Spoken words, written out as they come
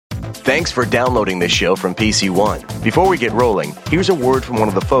Thanks for downloading this show from PC One. Before we get rolling, here's a word from one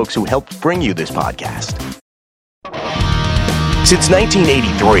of the folks who helped bring you this podcast. Since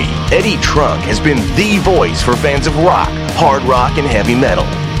 1983, Eddie Trunk has been the voice for fans of rock, hard rock, and heavy metal.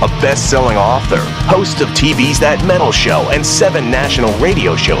 A best-selling author, host of TV's That Metal Show and 7 national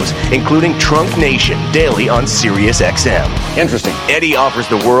radio shows, including Trunk Nation daily on Sirius XM. Interesting. Eddie offers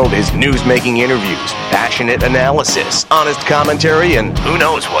the world his news-making interviews, passionate analysis, honest commentary, and who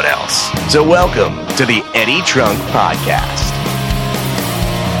knows what else. So welcome to the Eddie Trunk Podcast.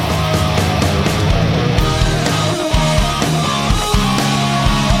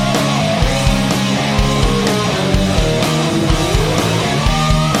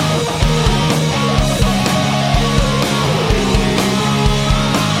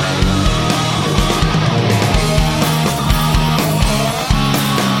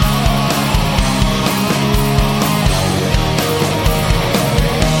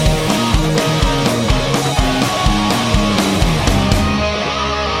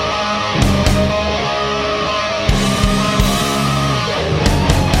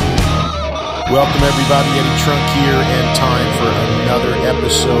 Welcome everybody, Eddie Trunk here, and time for another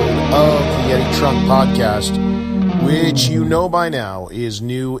episode of the Eddie Trunk Podcast, which you know by now is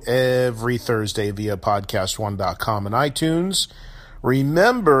new every Thursday via podcast1.com and iTunes.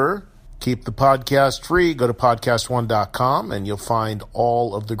 Remember, keep the podcast free. Go to podcast1.com and you'll find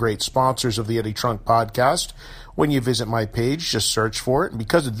all of the great sponsors of the Eddie Trunk Podcast. When you visit my page, just search for it, and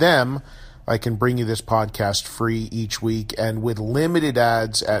because of them, I can bring you this podcast free each week and with limited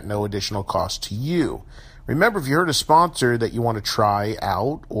ads at no additional cost to you. Remember, if you heard a sponsor that you want to try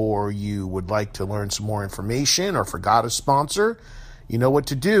out or you would like to learn some more information or forgot a sponsor, you know what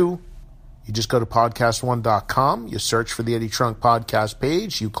to do. You just go to podcast1.com, you search for the Eddie Trunk Podcast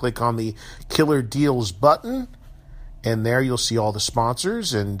page, you click on the Killer Deals button, and there you'll see all the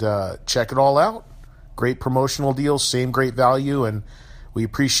sponsors and check it all out. Great promotional deals, same great value, and we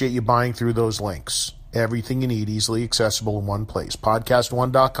appreciate you buying through those links. Everything you need, easily accessible in one place.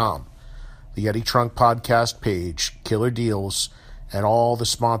 Podcast1.com, the Eddie Trunk Podcast page, Killer Deals, and all the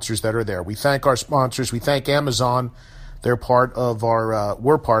sponsors that are there. We thank our sponsors. We thank Amazon. They're part of our,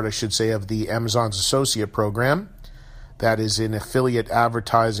 we're part, I should say, of the Amazon's Associate Program. That is an affiliate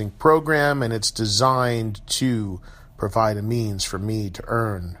advertising program, and it's designed to provide a means for me to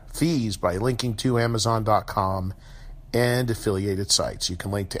earn fees by linking to Amazon.com and affiliated sites. You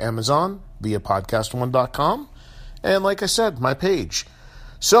can link to Amazon via podcast1.com, and like I said, my page.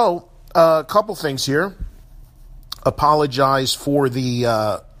 So, a couple things here. Apologize for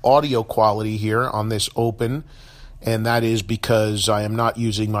the audio quality here on this open, and that is because I am not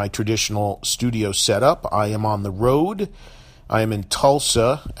using my traditional studio setup. I am on the road. I am in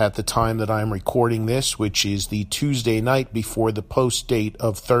Tulsa at the time that I am recording this, which is the Tuesday night before the post date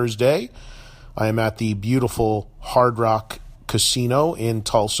of Thursday. I am at the beautiful Hard Rock Casino in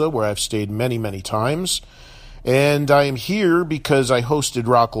Tulsa, where I've stayed many, many times. And I am here because I hosted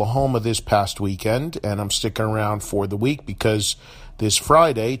Rocklahoma this past weekend, and I'm sticking around for the week because this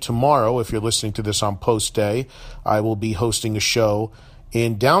Friday, tomorrow, if you're listening to this on post day, I will be hosting a show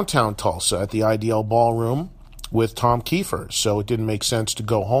in downtown Tulsa at the IDL Ballroom with Tom Kiefer. So it didn't make sense to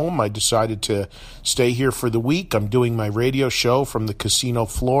go home. I decided to stay here for the week. I'm doing my radio show from the casino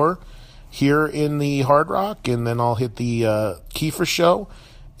floor here in the Hard Rock, and then I'll hit the Kiefer show,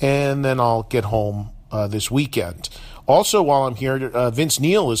 and then I'll get home this weekend. Also, while I'm here, Vince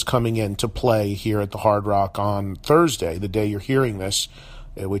Neil is coming in to play here at the Hard Rock on Thursday, the day you're hearing this,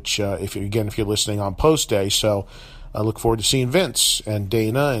 which, if you're listening on post day, so I look forward to seeing Vince and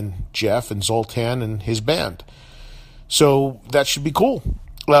Dana and Jeff and Zoltan and his band. So that should be cool.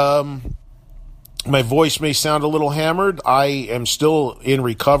 My voice may sound a little hammered. I am still in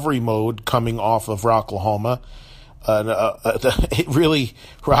recovery mode coming off of Rocklahoma.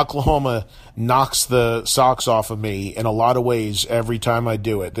 Rocklahoma knocks the socks off of me in a lot of ways every time I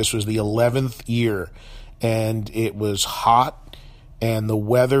do it. This was the 11th year, and it was hot, and the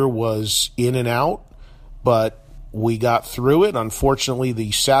weather was in and out, but we got through it. Unfortunately, the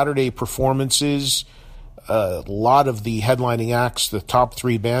Saturday performances, a lot of the headlining acts, the top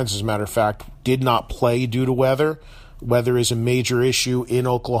 3 bands, as a matter of fact, did not play due to weather. Weather is a major issue in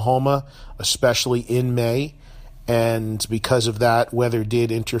Oklahoma, especially in May. And because of that, weather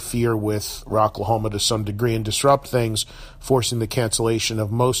did interfere with Rocklahoma to some degree and disrupt things, forcing the cancellation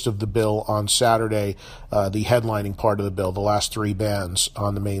of most of the bill on Saturday, the headlining part of the bill, the last 3 bands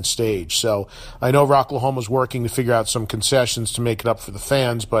on the main stage. So I know Rocklahoma's working to figure out some concessions to make it up for the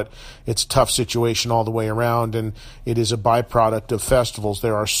fans, but it's a tough situation all the way around, and it is a byproduct of festivals.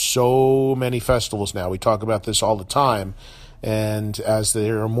 There are so many festivals now. We talk about this all the time. And as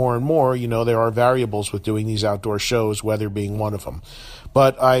there are more and more, there are variables with doing these outdoor shows, weather being one of them.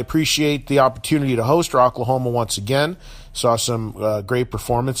 But I appreciate the opportunity to host Rocklahoma once again. Saw some great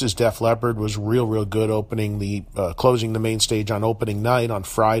performances. Def Leppard was real good closing the main stage on opening night on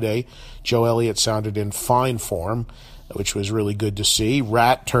Friday. Joe Elliott sounded in fine form, which was really good to see.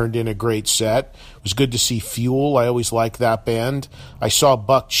 Rat turned in a great set. It was good to see Fuel. I always like that band. I saw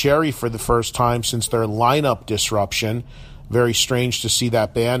Buck Cherry for the first time since their lineup disruption. Very strange to see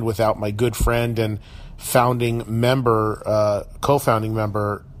that band without my good friend and co-founding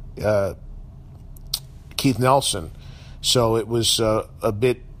member, Keith Nelson. So it was a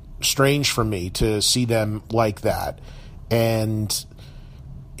bit strange for me to see them like that. And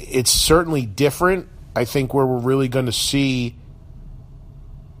it's certainly different. I think where we're really going to see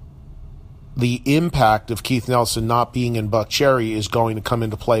the impact of Keith Nelson not being in Buck Cherry is going to come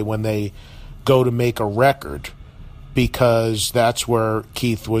into play when they go to make a record, because that's where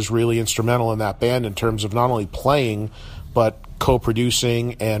Keith was really instrumental in that band in terms of not only playing, but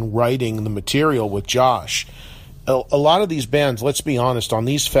co-producing and writing the material with Josh. A lot of these bands, let's be honest, on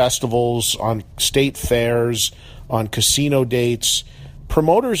these festivals, on state fairs, on casino dates,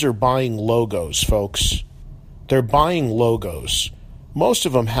 promoters are buying logos, folks. They're buying logos. Most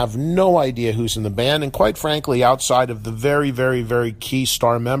of them have no idea who's in the band, and quite frankly, outside of the very, very, very key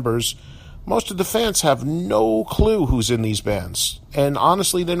star members, most of the fans have no clue who's in these bands. And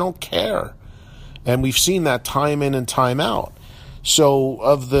honestly, they don't care. And we've seen that time in and time out. So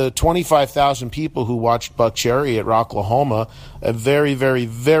of the 25,000 people who watched Buck Cherry at Rocklahoma, a very, very,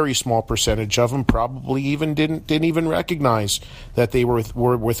 very small percentage of them probably even didn't even recognize that they were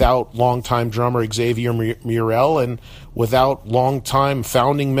without longtime drummer Xavier Murrell and without longtime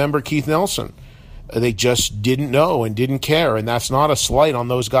founding member Keith Nelson. They just didn't know and didn't care, and that's not a slight on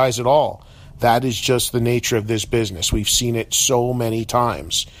those guys at all. That is just the nature of this business. We've seen it so many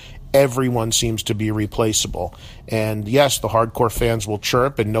times. Everyone seems to be replaceable. And yes, the hardcore fans will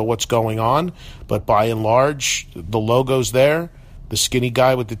chirp and know what's going on, but by and large, the logo's there, the skinny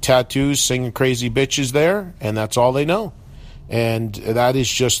guy with the tattoos singing crazy bitches there, and that's all they know. And that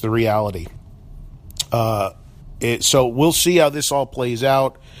is just the reality. So we'll see how this all plays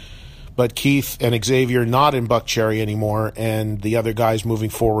out. But Keith and Xavier not in Buck Cherry anymore, and the other guys moving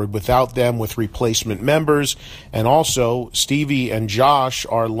forward without them with replacement members. And also, Stevie and Josh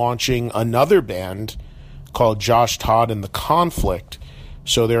are launching another band called Josh Todd and the Conflict.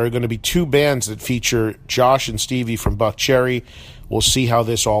 So there are going to be two bands that feature Josh and Stevie from Buck Cherry. We'll see how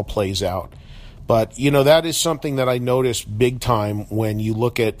this all plays out. But, that is something that I notice big time when you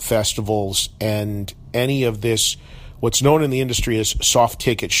look at festivals and any of this, what's known in the industry as soft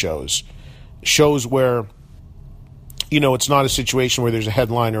ticket shows. Shows where, it's not a situation where there's a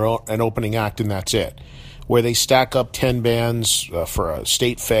headliner or an opening act and that's it. Where they stack up 10 bands for a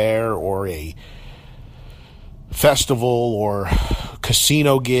state fair or a festival or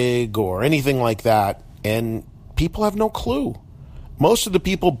casino gig or anything like that, and people have no clue. Most of the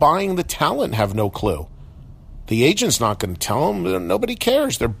people buying the talent have no clue. The agent's not going to tell them. Nobody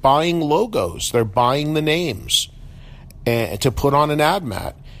cares. They're buying logos. They're buying the names and to put on an ad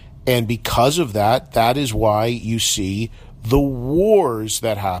mat. And because of that, that is why you see the wars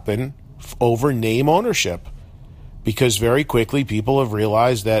that happen over name ownership. Because very quickly people have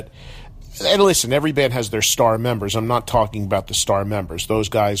realized that, and listen, every band has their star members. I'm not talking about the star members. Those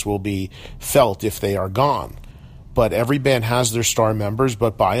guys will be felt if they are gone. But every band has their star members,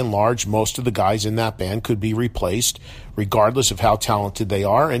 but by and large, most of the guys in that band could be replaced regardless of how talented they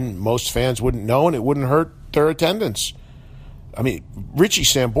are, and most fans wouldn't know, and it wouldn't hurt their attendance. I mean, Richie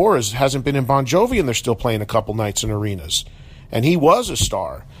Sambora hasn't been in Bon Jovi, and they're still playing a couple nights in arenas. And he was a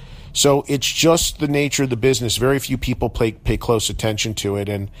star. So it's just the nature of the business. Very few people pay close attention to it,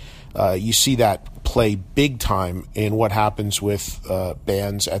 and you see that play big time in what happens with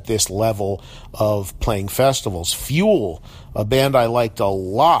bands at this level of playing festivals. Fuel, a band I liked a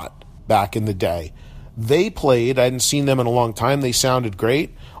lot back in the day. They played, I hadn't seen them in a long time, they sounded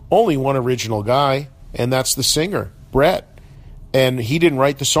great. Only one original guy, and that's the singer, Brett. And he didn't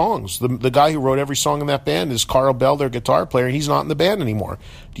write the songs. The guy who wrote every song in that band is Carl Bell, their guitar player, and he's not in the band anymore.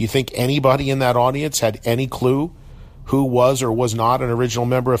 Do you think anybody in that audience had any clue who was or was not an original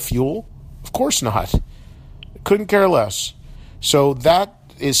member of Fuel? Of course not. Couldn't care less. So that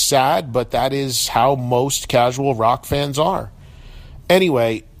is sad, but that is how most casual rock fans are.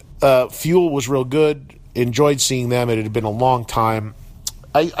 Anyway, Fuel was real good. Enjoyed seeing them. It had been a long time.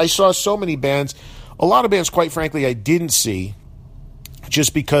 I saw so many bands. A lot of bands, quite frankly, I didn't see,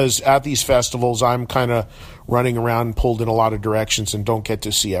 just because at these festivals I'm kind of running around and pulled in a lot of directions and don't get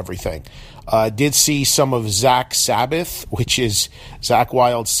to see everything. Did see some of Zach Sabbath, which is Zach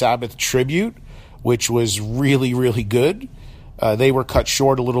Wild's Sabbath tribute, which was really, really good. They were cut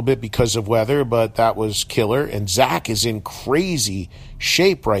short a little bit because of weather, but that was killer. And Zach is in crazy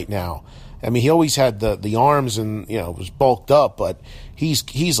shape right now. I mean, he always had the arms and, was bulked up, but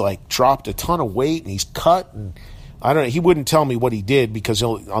he's like dropped a ton of weight and he's cut. And I don't know, he wouldn't tell me what he did because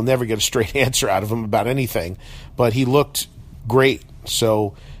I'll never get a straight answer out of him about anything. But he looked great.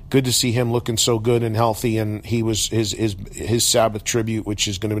 So good to see him looking so good and healthy. And he was his Sabbath tribute, which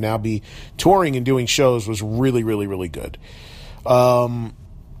is going to now be touring and doing shows, was really, really, really good.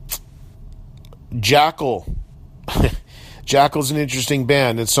 Jackal. Jackal's an interesting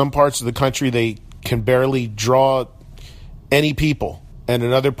band. In some parts of the country, they can barely draw any people. And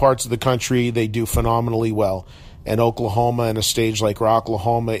in other parts of the country, they do phenomenally well. And Oklahoma and a stage like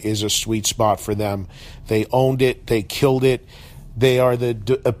Rocklahoma is a sweet spot for them. They owned it. They killed it. They are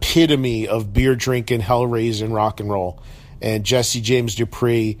the epitome of beer drinking, hell raising rock and roll. And Jesse James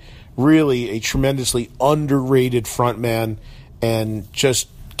Dupree, really a tremendously underrated frontman and just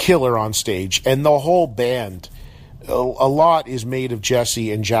killer on stage. And the whole band, a lot is made of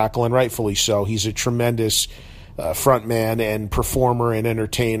Jesse and Jackal, and rightfully so. He's a tremendous frontman and performer and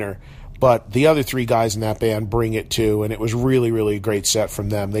entertainer. But the other three guys in that band bring it too, and it was really, really a great set from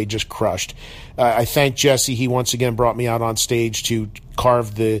them. They just crushed. I thank Jesse. He once again brought me out on stage to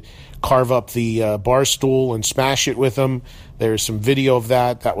carve up the bar stool and smash it with him. There's some video of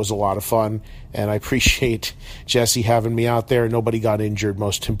that. That was a lot of fun, and I appreciate Jesse having me out there. Nobody got injured,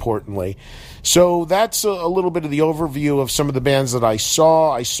 most importantly. So that's a little bit of the overview of some of the bands that I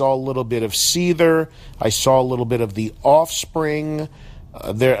saw. I saw a little bit of Seether. I saw a little bit of The Offspring.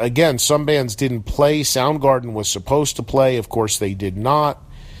 There again, some bands didn't play. Soundgarden was supposed to play. Of course, they did not.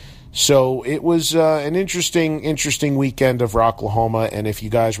 So it was an interesting weekend of Rocklahoma. And if you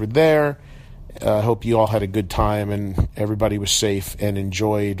guys were there, I hope you all had a good time and everybody was safe and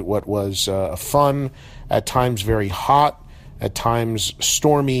enjoyed what was a fun, at times very hot, at times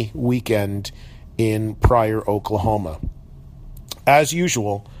stormy weekend in Pryor, Oklahoma. As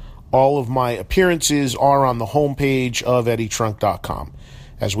usual, all of my appearances are on the homepage of EddieTrunk.com.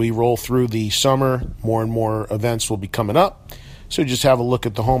 As we roll through the summer, more and more events will be coming up. So just have a look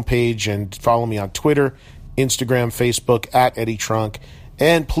at the homepage and follow me on Twitter, Instagram, Facebook, at Eddie Trunk.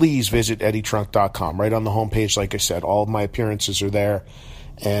 And please visit EddieTrunk.com. Right on the homepage, like I said, all of my appearances are there.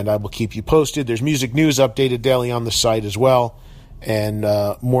 And I will keep you posted. There's music news updated daily on the site as well. And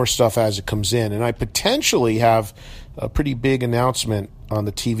more stuff as it comes in. And I potentially have a pretty big announcement on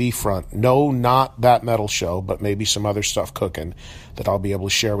the TV front. No, not that metal show, but maybe some other stuff cooking that I'll be able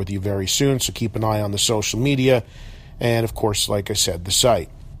to share with you very soon. So keep an eye on the social media. And, of course, like I said, the site.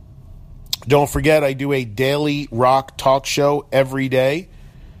 Don't forget, I do a daily rock talk show every day,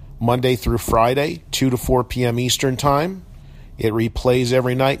 Monday through Friday, 2 to 4 p.m. Eastern Time. It replays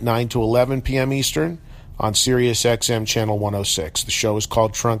every night, 9 to 11 p.m. Eastern, on Sirius XM Channel 106. The show is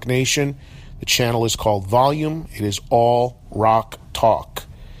called Trunk Nation. The channel is called Volume. It is all rock talk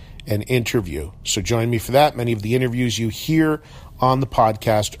and interview. So join me for that. Many of the interviews you hear on the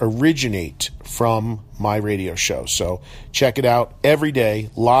podcast originate from my radio show. So check it out every day,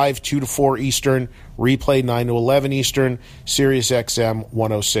 live 2 to 4 Eastern, replay 9 to 11 Eastern, Sirius XM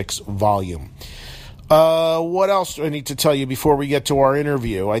 106 Volume. What else do I need to tell you before we get to our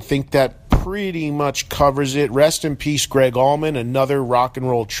interview? I think that pretty much covers it. Rest in peace, Greg Allman, another rock and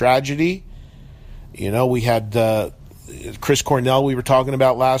roll tragedy. We had Chris Cornell we were talking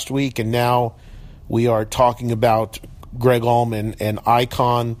about last week, and now we are talking about Greg Allman, an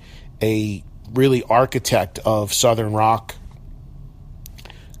icon, a really architect of Southern rock,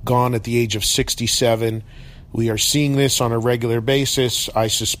 gone at the age of 67. We are seeing this on a regular basis. I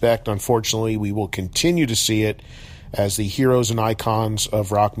suspect, unfortunately, we will continue to see it as the heroes and icons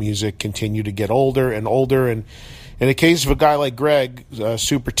of rock music continue to get older and older. And in the case of a guy like Greg,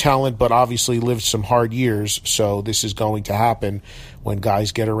 super talent, but obviously lived some hard years, so this is going to happen when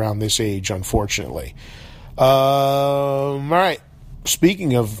guys get around this age, unfortunately. All right.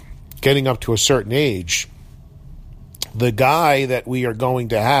 Speaking of getting up to a certain age, the guy that we are going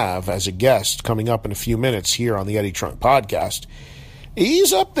to have as a guest coming up in a few minutes here on the Eddie Trunk Podcast,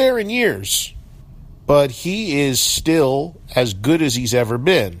 he's up there in years, but he is still as good as he's ever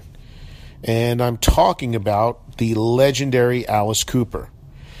been. And I'm talking about the legendary Alice Cooper.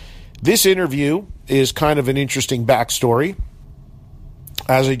 This interview is kind of an interesting backstory.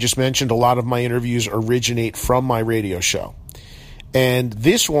 As I just mentioned, a lot of my interviews originate from my radio show. And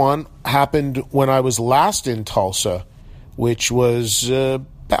this one happened when I was last in Tulsa, which was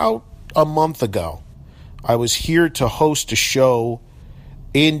about a month ago. I was here to host a show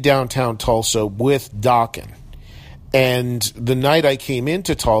in downtown Tulsa with Dokken. And the night I came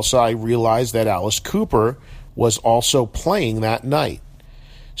into Tulsa, I realized that Alice Cooper was also playing that night.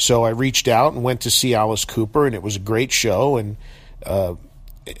 So I reached out and went to see Alice Cooper, and it was a great show, and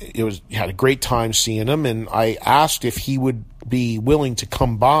had a great time seeing him. And I asked if he would be willing to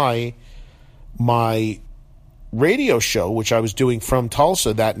come by my radio show, which I was doing from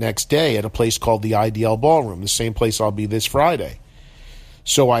Tulsa that next day at a place called the IDL Ballroom, the same place I'll be this Friday.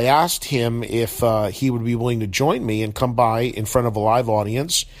 So I asked him if he would be willing to join me and come by in front of a live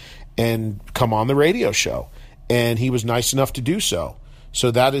audience and come on the radio show. And he was nice enough to do so. So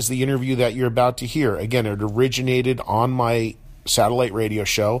that is the interview that you're about to hear. Again, it originated on my satellite radio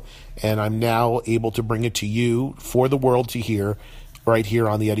show, and I'm now able to bring it to you for the world to hear right here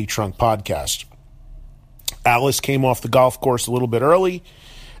on the Eddie Trunk Podcast. Alice came off the golf course a little bit early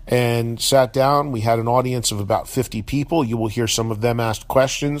and sat down. We had an audience of about 50 people. You will hear some of them ask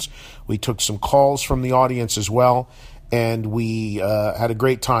questions. We took some calls from the audience as well, and we had a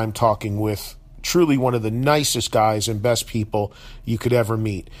great time talking with truly one of the nicest guys and best people you could ever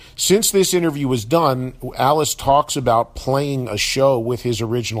meet. Since this interview was done, Alice talks about playing a show with his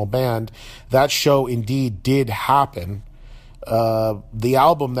original band. That show indeed did happen. The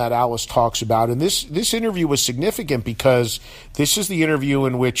album that Alice talks about, and this interview was significant because this is the interview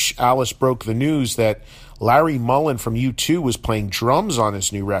in which Alice broke the news that Larry Mullen from U2 was playing drums on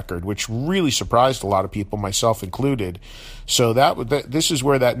his new record, which really surprised a lot of people, myself included. So this is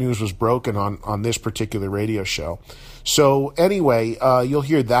where that news was broken on this particular radio show. So anyway, you'll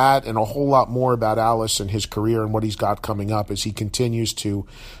hear that and a whole lot more about Alice and his career and what he's got coming up as he continues to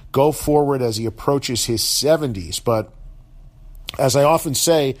go forward as he approaches his 70s. But as I often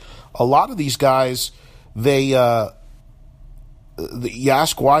say, a lot of these guys, you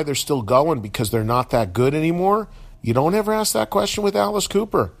ask why they're still going because they're not that good anymore. You don't ever ask that question with Alice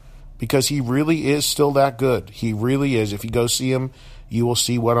Cooper because he really is still that good. He really is. If you go see him, you will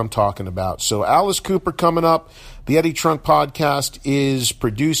see what I'm talking about. So Alice Cooper coming up. The Eddie Trunk Podcast is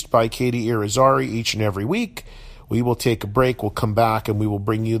produced by Katie Irizarry each and every week. We will take a break. We'll come back and we will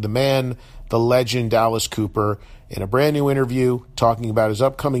bring you the man, the legend, Alice Cooper, in a brand new interview talking about his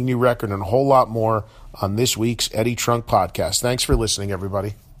upcoming new record and a whole lot more on this week's Eddie Trunk Podcast. Thanks for listening,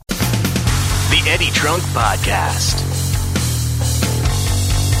 everybody. The Eddie Trunk Podcast.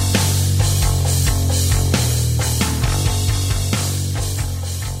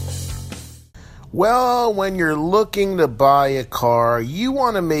 Well, when you're looking to buy a car, you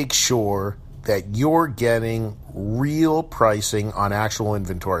want to make sure that you're getting real pricing on actual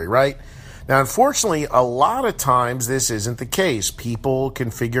inventory, right? Now, unfortunately, a lot of times this isn't the case. People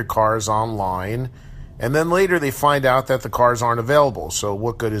configure cars online, and then later they find out that the cars aren't available. So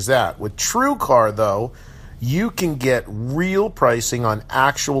what good is that? With TrueCar, though, you can get real pricing on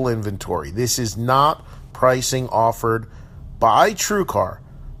actual inventory. This is not pricing offered by TrueCar,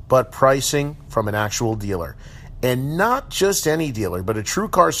 but pricing from an actual dealer. And not just any dealer, but a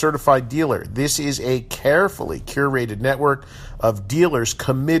TrueCar certified dealer. This is a carefully curated network of dealers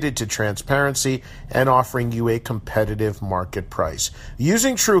committed to transparency and offering you a competitive market price.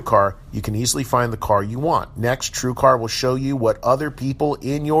 Using TrueCar, you can easily find the car you want. Next, TrueCar will show you what other people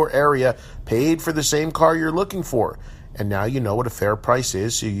in your area paid for the same car you're looking for. And now you know what a fair price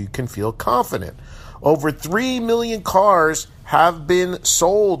is, so you can feel confident. Over 3 million cars have been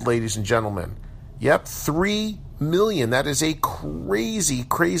sold, ladies and gentlemen. Yep, 3 million. That is a crazy,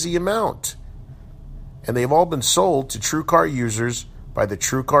 crazy amount. And they've all been sold to TrueCar users by the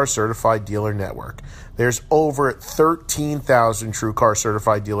TrueCar Certified Dealer Network. There's over 13,000 TrueCar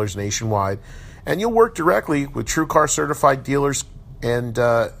Certified dealers nationwide, and you'll work directly with TrueCar Certified dealers and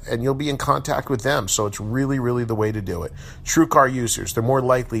you'll be in contact with them. So it's really, really the way to do it. TrueCar users, they're more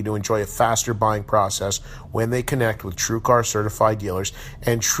likely to enjoy a faster buying process when they connect with TrueCar certified dealers.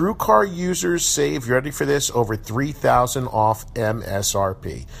 And TrueCar users save, you ready for this, over $3,000 off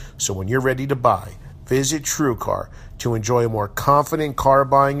MSRP. So when you're ready to buy, visit TrueCar to enjoy a more confident car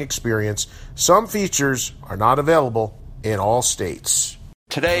buying experience. Some features are not available in all states.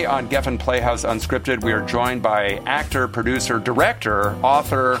 Today on Geffen Playhouse Unscripted, we are joined by actor, producer, director,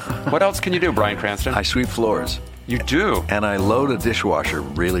 author. What else can you do, Bryan Cranston? I sweep floors. You do? And I load a dishwasher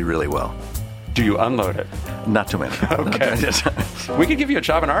really, really well. Do you unload it? Not too many. Okay. We could give you a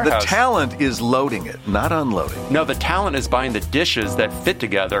job in our house. The talent is loading it, not unloading. No, the talent is buying the dishes that fit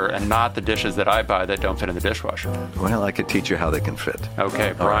together and not the dishes that I buy that don't fit in the dishwasher. Well, I could teach you how they can fit.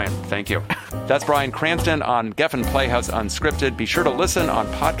 Okay, Bryan, thank you. That's Bryan Cranston on Geffen Playhouse Unscripted. Be sure to listen on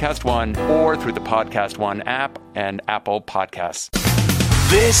Podcast One or through the Podcast One app and Apple Podcasts.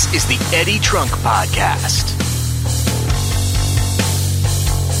 This is the Eddie Trunk Podcast.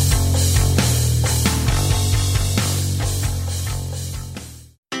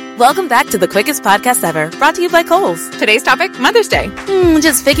 Welcome back to the quickest podcast ever, brought to you by Kohl's. Today's topic, Mother's Day.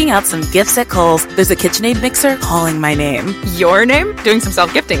 Just picking out some gifts at Kohl's. There's a KitchenAid mixer calling my name. Your name? Doing some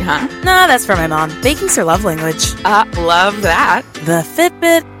self-gifting, huh? Nah, that's for my mom. Baking's her love language. Love that. The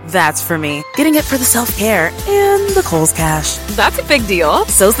Fitbit, that's for me. Getting it for the self-care and the Kohl's cash. That's a big deal.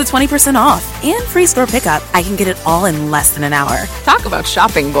 So's the 20% off and free store pickup. I can get it all in less than an hour. Talk about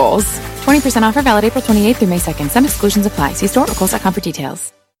shopping goals. 20% offer valid April 28th through May 2nd. Some exclusions apply. See store or Kohl's.com for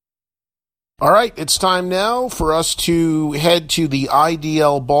details. All right, it's time now for us to head to the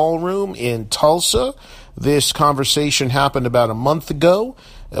IDL Ballroom in Tulsa. This conversation happened about a month ago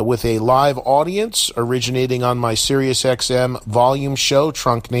with a live audience originating on my SiriusXM volume show,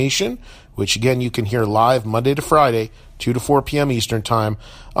 Trunk Nation, which again you can hear live Monday to Friday, 2 to 4 p.m. Eastern Time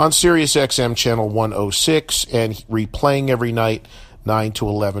on SiriusXM channel 106 and replaying every night 9 to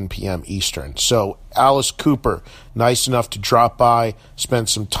 11 p.m. Eastern. So Alice Cooper, nice enough to drop by, spend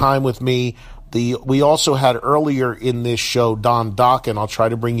some time with me. We also had earlier in this show Don Dokken. I'll try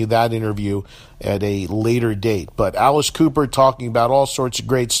to bring you that interview at a later date. But Alice Cooper talking about all sorts of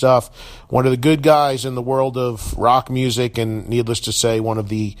great stuff. One of the good guys in the world of rock music, and needless to say, one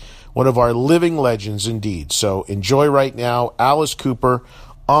of our living legends indeed. So enjoy right now Alice Cooper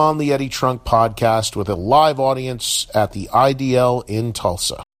on the Eddie Trunk Podcast with a live audience at the IDL in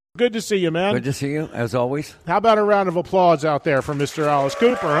Tulsa. Good to see you, man. Good to see you, as always. How about a round of applause out there for Mr. Alice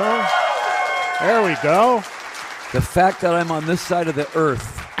Cooper, huh? There we go. The fact that I'm on this side of the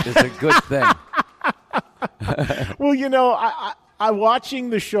earth is a good thing. Well, you know, I watching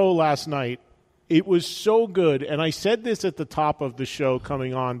the show last night, it was so good, and I said this at the top of the show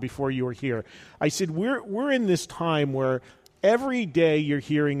coming on before you were here. I said, we're in this time where every day you're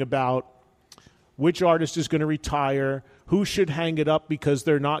hearing about which artist is going to retire, who should hang it up because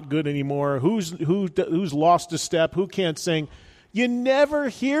they're not good anymore, who's lost a step, who can't sing. You never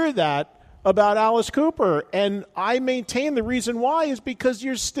hear that about Alice Cooper, and I maintain the reason why is because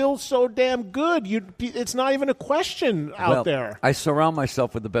you're still so damn good. It's not even a question out there. I surround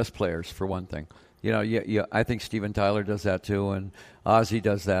myself with the best players, for one thing. You know, I think Steven Tyler does that too, and Ozzy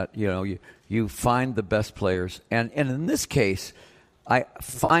does that. You know, you find the best players, and in this case, I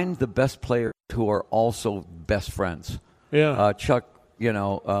find the best players who are also best friends. Yeah, Chuck,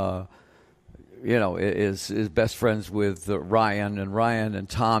 is best friends with Ryan and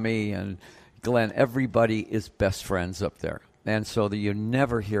Tommy and Glenn. Everybody is best friends up there. And so that you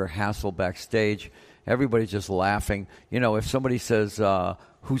never hear hassle backstage. Everybody's just laughing. You know, if somebody says,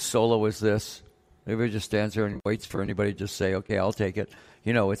 whose solo is this? Everybody just stands there and waits for anybody to just say, okay, I'll take it.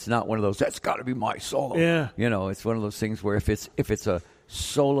 You know, it's not one of those, that's got to be my solo. Yeah. You know, it's one of those things where if it's a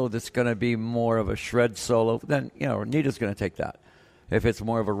solo that's going to be more of a shred solo, then, you know, Nita's going to take that. If it's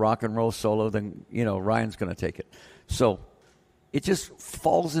more of a rock and roll solo, then, you know, Ryan's going to take it. So it just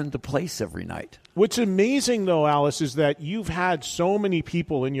falls into place every night. What's amazing, though, Alice, is that you've had so many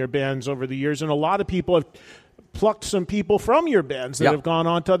people in your bands over the years, and a lot of people have plucked some people from your bands that have gone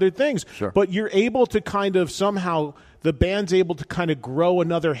on to other things. Sure. But you're able to kind of somehow, the band's able to kind of grow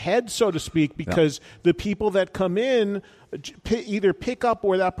another head, so to speak, because the people that come in either pick up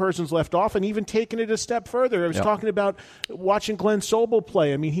where that person's left off and even taking it a step further. I was talking about watching Glenn Sobel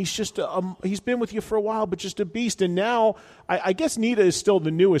play. I mean, he's just he's been with you for a while, but just a beast. And now, I guess Nita is still the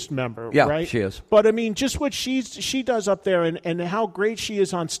newest member, right? She is. But I mean, just what she does up there and how great she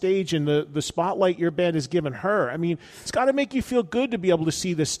is on stage and the spotlight your band has given her. I mean, it's got to make you feel good to be able to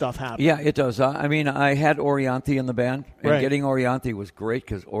see this stuff happen. Yeah, it does. I mean, I had Orianthi in the band, and getting Orianthi was great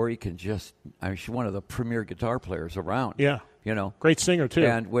because Ori can just, she's one of the premier guitar players around. Yeah. You know, great singer too.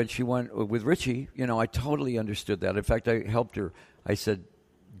 And when she went with Richie, you know, I totally understood that. In fact, I helped her. I said,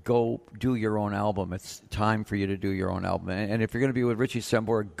 "Go do your own album. It's time for you to do your own album." And if you're going to be with Richie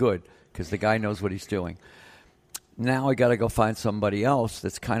Sambora, good, because the guy knows what he's doing. Now I got to go find somebody else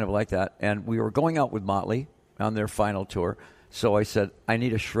that's kind of like that. And we were going out with Motley on their final tour, so I said, "I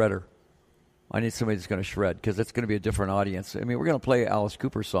need a shredder. I need somebody that's going to shred because it's going to be a different audience." I mean, we're going to play Alice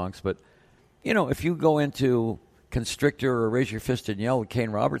Cooper songs, but you know, if you go into Constrictor or Raise Your Fist and Yell with Kane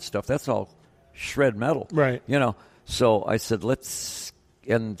Roberts stuff, that's all shred metal. Right. You know, so I said,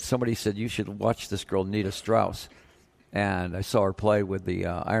 and somebody said, you should watch this girl, Nita Strauss. And I saw her play with the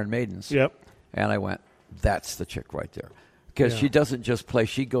Iron Maidens. Yep. And I went, that's the chick right there. Because she doesn't just play,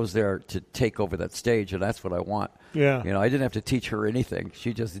 she goes there to take over that stage, and that's what I want. Yeah. You know, I didn't have to teach her anything.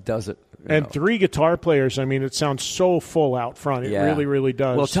 She just does it. And 3 guitar players, I mean, it sounds so full out front. It really, really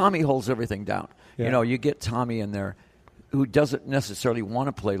does. Well, Tommy holds everything down. Yeah. You know, you get Tommy in there. who doesn't necessarily want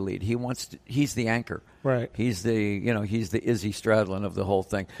to play lead. He's the anchor. Right. He's the Izzy Stradlin of the whole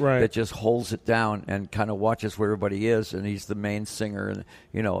thing. Right. That just holds it down and kind of watches where everybody is, and he's the main singer,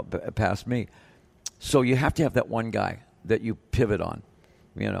 and past me. So you have to have that one guy that you pivot on,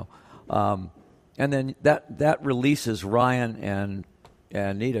 and then that releases Ryan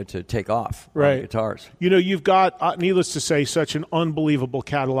and Nita to take off on guitars. You've got, needless to say, such an unbelievable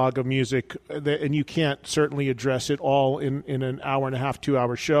catalog of music, and you can't certainly address it all in an hour and a half,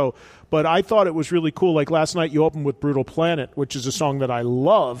 2-hour show. But I thought it was really cool. Like last night, you opened with Brutal Planet, which is a song that I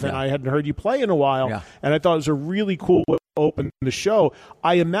love, and I hadn't heard you play in a while. Yeah. And I thought it was a really cool way to open the show.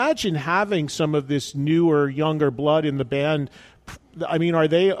 I imagine having some of this newer, younger blood in the band. I mean, are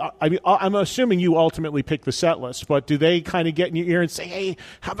they? I'm assuming you ultimately pick the set list, but do they kind of get in your ear and say, "Hey,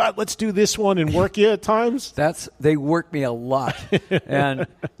 how about let's do this one," and work you at times? They work me a lot, and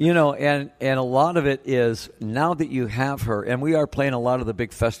and a lot of it is now that you have her, and we are playing a lot of the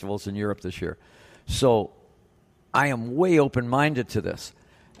big festivals in Europe this year, so I am way open-minded to this.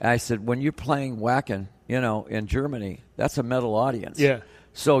 I said, when you're playing Wacken, in Germany, that's a metal audience. Yeah.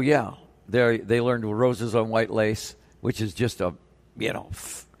 So they learned Roses on White Lace, which is just a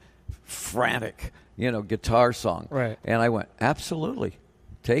frantic guitar song. Right. And I went, absolutely,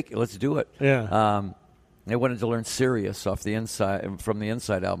 let's do it. Yeah. They wanted to learn Sirius from the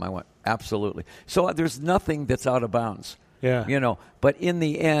Inside album. I went, absolutely. So there's nothing that's out of bounds. Yeah. But in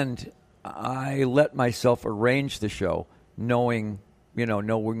the end, I let myself arrange the show knowing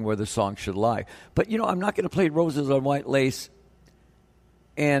where the song should lie. But I'm not going to play Roses on White Lace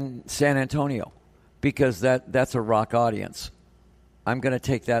in San Antonio, because that's a rock audience. I'm going to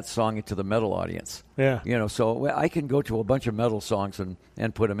take that song into the metal audience. Yeah. So I can go to a bunch of metal songs and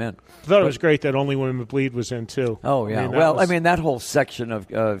put them in. I thought it was great that Only Women Bleed was in, too. Oh, yeah. That whole section of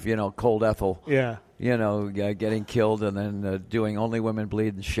Cold Ethel. Yeah. Getting killed and then doing Only Women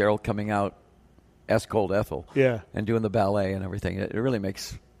Bleed and Cheryl coming out as Cold Ethel. Yeah. And doing the ballet and everything. It really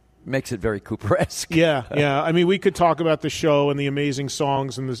makes it very Cooper-esque. Yeah, yeah. I mean, we could talk about the show and the amazing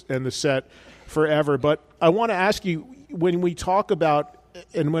songs and the set forever, but I want to ask you, when we talk about,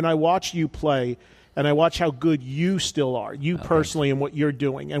 and when I watch you play, and I watch how good you still are, you personally, and what you're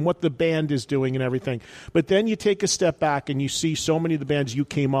doing, and what the band is doing and everything, but then you take a step back and you see so many of the bands you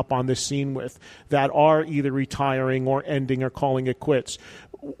came up on this scene with that are either retiring or ending or calling it quits.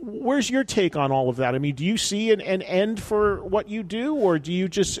 Where's your take on all of that? I mean, do you see an end for what you do, or do you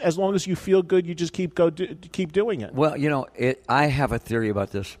just, as long as you feel good, you just keep doing it? Well, I have a theory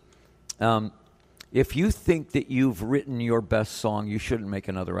about this. If you think that you've written your best song, you shouldn't make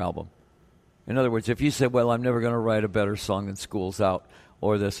another album. In other words, if you say, well, I'm never going to write a better song than School's Out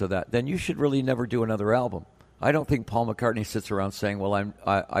or this or that, then you should really never do another album. I don't think Paul McCartney sits around saying, well,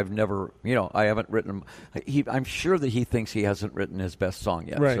 I've never, I haven't written. I'm sure that he thinks he hasn't written his best song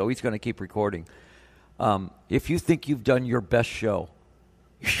yet, right. So he's going to keep recording. If you think you've done your best show,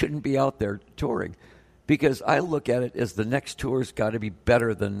 you shouldn't be out there touring, because I look at it as the next tour's got to be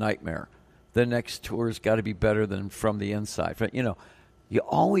better than Nightmare. The next tour's got to be better than From the Inside. You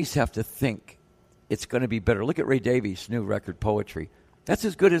always have to think it's going to be better. Look at Ray Davies' new record, Poetry. That's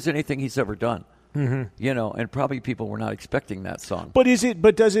as good as anything he's ever done. Mm-hmm. And probably people were not expecting that song. But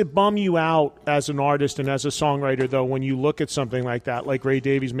does it bum you out as an artist and as a songwriter, though, when you look at something like that, like Ray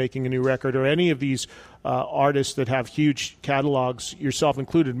Davies making a new record, or any of these artists that have huge catalogs, yourself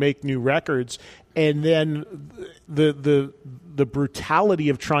included, make new records, and then the brutality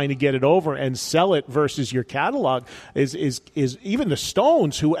of trying to get it over and sell it versus your catalog is even the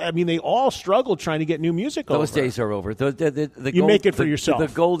Stones, who, I mean, they all struggle trying to get new music over. Those days are over. You make it for yourself. The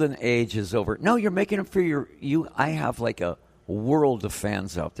golden age is over. No, you're making it for you. I have like a world of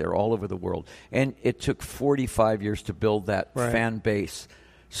fans out there all over the world, and it took 45 years to build that fan base.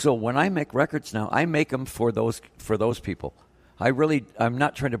 So when I make records now, I make them for those people. I'm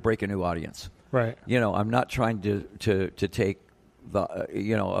not trying to break a new audience. Right. I'm not trying to take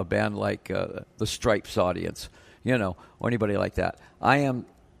a band like the Stripes audience, or anybody like that. I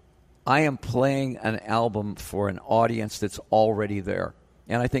am playing an album for an audience that's already there.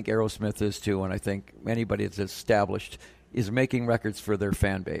 And I think Aerosmith is too, and I think anybody that's established is making records for their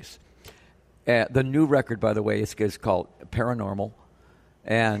fan base. The new record, by the way, is called Paranormal,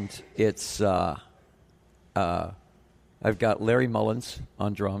 and it's I've got Larry Mullins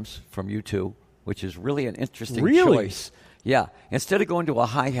on drums from U2, which is really an interesting choice. Yeah. Instead of going to a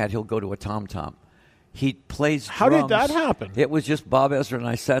hi-hat, he'll go to a tom-tom. He plays drums. How did that happen? It was just Bob Ezrin, and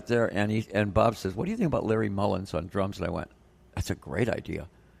I sat there, and Bob says, what do you think about Larry Mullins on drums? And I went, that's a great idea.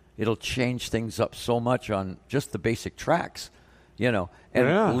 It'll change things up so much on just the basic tracks,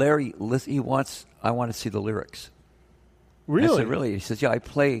 And Larry, I want to see the lyrics. Really? I said, really? He says, yeah, I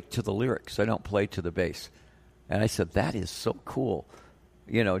play to the lyrics. I don't play to the bass. And I said, that is so cool.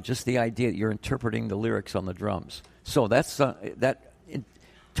 You know, just the idea that you're interpreting the lyrics on the drums. So that it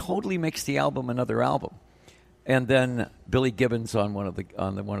totally makes the album another album. And then Billy Gibbons on one of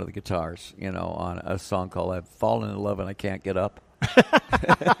the guitars, you know, on a song called "I've Fallen in Love and I Can't Get Up."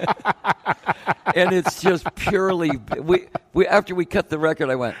 And it's just purely we after we cut the record,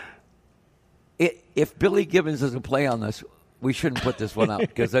 I went, if Billy Gibbons doesn't play on this, we shouldn't put this one out,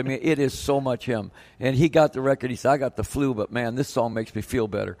 because I mean it is so much him. And he got the record. He said, I got the flu, but man, this song makes me feel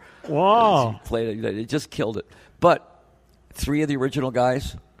better. Wow! He played it. It just killed it. But 3 of the original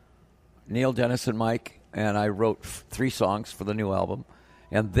guys, Neil, Dennis, and Mike, and I wrote 3 songs for the new album,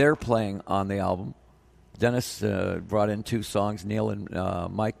 and they're playing on the album. Dennis brought in 2 songs. Neil and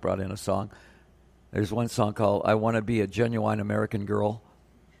Mike brought in a song. There's one song called "I Want to Be a Genuine American Girl."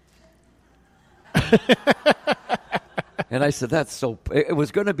 And I said, that's so... It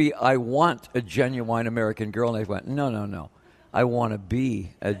was going to be, "I want a genuine American girl." And I went, no. I want to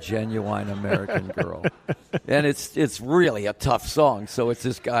be a genuine American girl. And it's really a tough song. So it's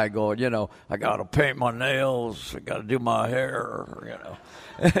this guy going, you know, I got to paint my nails. I got to do my hair, you know.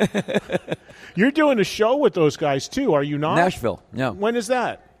 You're doing a show with those guys, too, are you not? Nashville, yeah. When is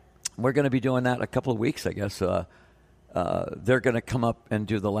that? We're going to be doing that in a couple of weeks, I guess. They're going to come up and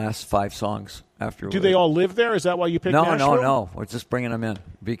do the last 5 songs after. Do they all live there? Is that why you picked Nashville? No. We're just bringing them in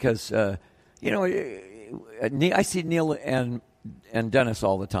because, you know, I see Neil and Dennis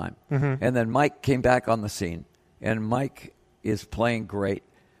all the time. Mm-hmm. And then Mike came back on the scene, and Mike is playing great.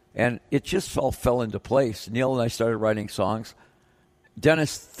 And it just all fell into place. Neil and I started writing songs.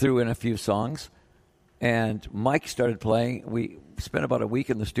 Dennis threw in a few songs, and Mike started playing. We spent about a week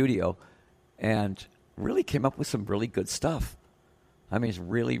in the studio and really came up with some really good stuff. I mean, it's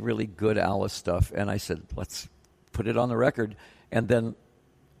really, really good Alice stuff. And I said, let's put it on the record. And then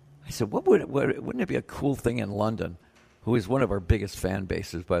I said, wouldn't it be a cool thing in London, who is one of our biggest fan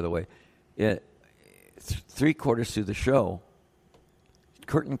bases, by the way? 3/4 through the show,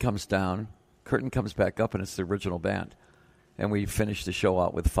 curtain comes down, curtain comes back up, and it's the original band. And we finished the show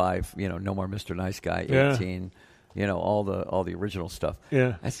out with 5, you know, No More Mr. Nice Guy, 18, you know, all the original stuff.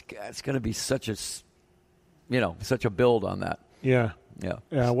 Yeah. It's going to be such a build on that. Yeah.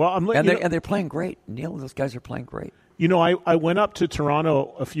 Yeah. Well, and they're playing great. Neil and those guys are playing great. You know, I went up to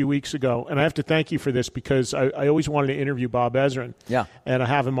Toronto a few weeks ago, and I have to thank you for this because I always wanted to interview Bob Ezrin. Yeah. And I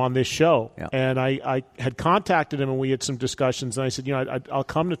have him on this show. Yeah. And I had contacted him, and we had some discussions, and I said, you know, I'll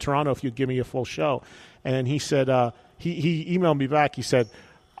come to Toronto if you give me a full show. And he said, he emailed me back. He said,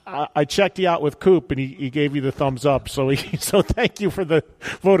 I checked you out with Coop, and he gave you the thumbs up. So thank you for the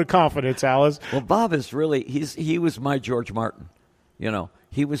vote of confidence, Alice. Well, Bob is really, he was my George Martin. You know,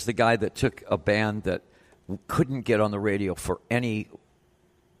 he was the guy that took a band that couldn't get on the radio for any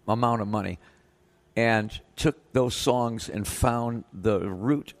amount of money and took those songs and found the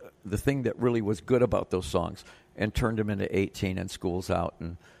root, the thing that really was good about those songs, and turned them into 18 and School's Out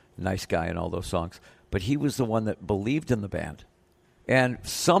and Nice Guy and all those songs. But he was the one that believed in the band. And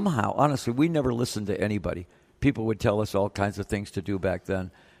somehow, honestly, we never listened to anybody. People would tell us all kinds of things to do back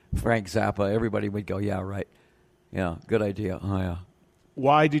then. Frank Zappa, everybody would go, yeah, right. Yeah, good idea. Oh, yeah.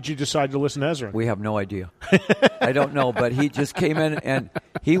 Why did you decide to listen to Ezrin? We have no idea. I don't know, but he just came in and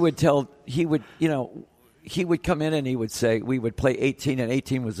he would come in and he would say, we would play 18 and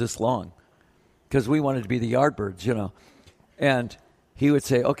 18 was this long because we wanted to be the Yardbirds, you know. And he would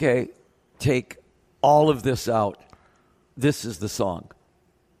say, okay, take all of this out. This is the song.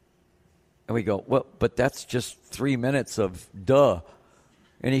 And we go, well, but that's just 3 minutes of duh.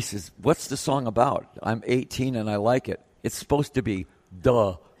 And he says, what's the song about? I'm 18 and I like it. It's supposed to be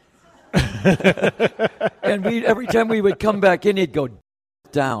duh. And every time we would come back in, he'd go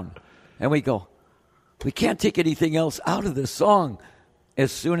down. And we go, we can't take anything else out of this song.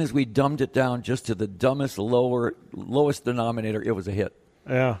 As soon as we dumbed it down just to the dumbest, lowest denominator, it was a hit.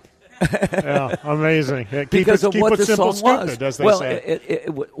 Yeah. Yeah, amazing. Because of what the song stupid,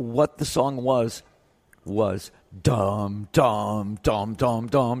 was. What the song was dum, dum, dum, dum,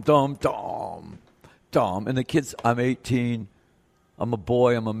 dum, dum, dum, dum. And the kids, I'm 18, I'm a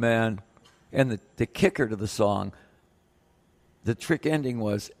boy, I'm a man. And the kicker to the song, the trick ending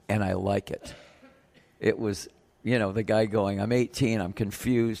was, and I like it. It was, you know, the guy going, I'm 18, I'm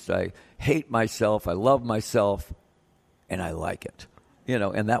confused, I hate myself, I love myself, and I like it. You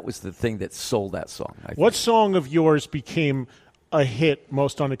know, and that was the thing that sold that song. What song of yours became a hit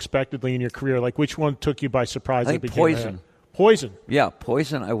most unexpectedly in your career? Like, which one took you by surprise? I think Poison. Poison? Yeah,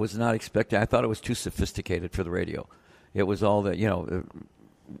 Poison I was not expecting. I thought it was too sophisticated for the radio. It was all that, you know,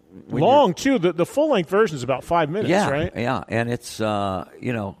 long too. The full length version is about 5 minutes, right? Yeah, and it's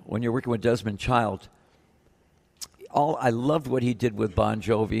when you're working with Desmond Child, I loved what he did with Bon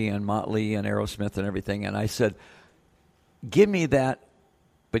Jovi and Motley and Aerosmith and everything. And I said, give me that,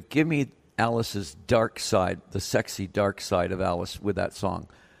 but give me Alice's dark side, the sexy dark side of Alice with that song.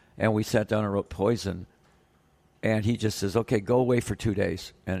 And we sat down and wrote Poison. And he just says, okay, go away for 2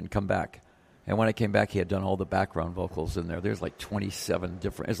 days and come back. And when I came back, he had done all the background vocals in there. There's like 27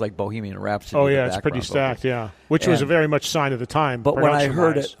 different. It's like Bohemian Rhapsody. Oh, yeah, it's pretty stacked, vocals. Which was a very much sign of the time. But when I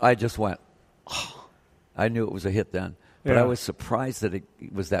heard it, I just went, oh. I knew it was a hit then. But I was surprised that it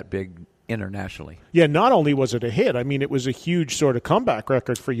was that big internationally. Yeah, not only was it a hit, I mean, it was a huge sort of comeback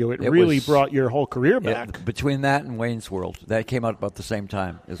record for you. It really brought your whole career back. Between that and Wayne's World. That came out about the same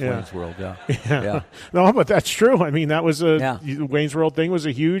time as Wayne's World, yeah. No, but that's true. I mean, that was Wayne's World thing was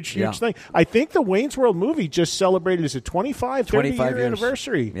a huge thing. I think the Wayne's World movie just celebrated, is it 25 year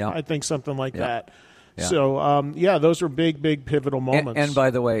anniversary? Yeah. I think something like that. Yeah. So, those were big, big pivotal moments. And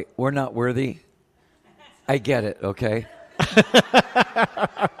by the way, we're not worthy. I get it, okay?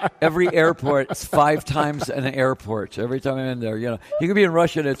 Every airport, it's 5 times an airport. Every time I'm in there, you can be in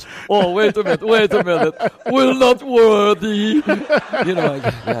Russia and it's, oh, wait a minute, we're not worthy.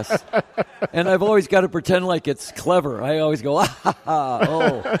 Yes. And I've always got to pretend like it's clever. I always go,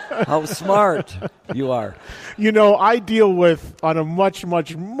 oh, how smart you are. I deal with, on a much,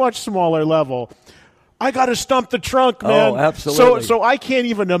 much, much smaller level, I got to stump the trunk, man. Oh, absolutely. So I can't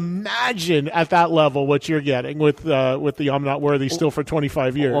even imagine at that level what you're getting with the I'm not worthy still for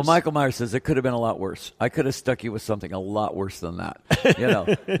 25 years. Well, Michael Myers says it could have been a lot worse. I could have stuck you with something a lot worse than that.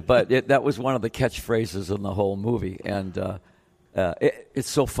 But that was one of the catchphrases in the whole movie, and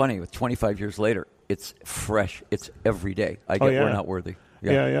it's so funny. With 25 years later, it's fresh. It's every day. We're not worthy.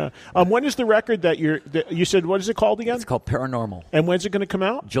 Yeah. When is the record that you said? What is it called again? It's called Paranormal. And when's it going to come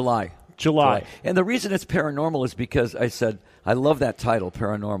out? July. And the reason it's paranormal is because I said, I love that title,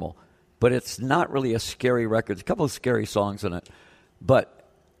 Paranormal, but it's not really a scary record. There's a couple of scary songs in it, but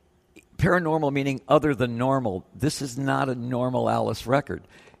paranormal meaning other than normal. This is not a normal Alice record.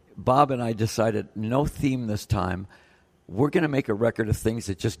 Bob and I decided no theme this time. We're going to make a record of things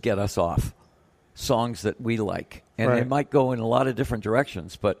that just get us off, songs that we like. And they might go in a lot of different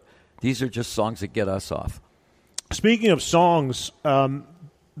directions, but these are just songs that get us off. Speaking of songs,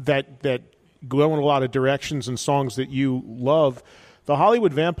 that go in a lot of directions and songs that you love, the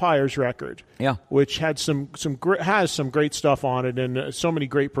Hollywood Vampires record, which had has some great stuff on it and so many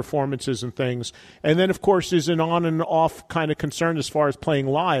great performances and things, and then of course is an on and off kind of concern as far as playing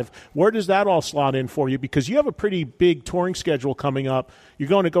live. Where does that all slot in for you? Because you have a pretty big touring schedule coming up. You're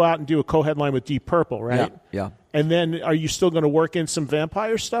going to go out and do a co-headline with Deep Purple, right? Yeah. And then are you still going to work in some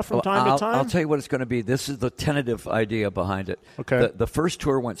vampire stuff from time to time? I'll tell you what it's going to be. This is the tentative idea behind it. Okay. The first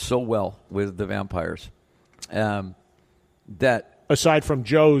tour went so well with the Vampires that... Aside from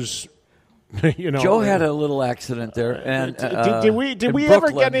Joe's, Joe had a little accident there, and did we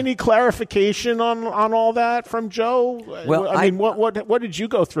ever get any clarification on all that from Joe? Well, I mean, what did you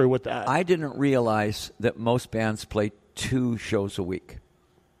go through with that? I didn't realize that most bands play 2 shows a week.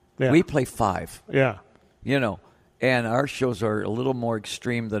 Yeah. We play 5. Yeah, and our shows are a little more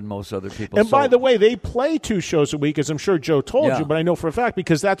extreme than most other people. And by the way, they play 2 shows a week, as I'm sure Joe told Yeah. you, but I know for a fact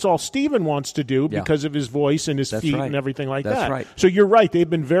because that's all Steven wants to do because of his voice and his feet right. and everything like That's that. right. So you're right. They've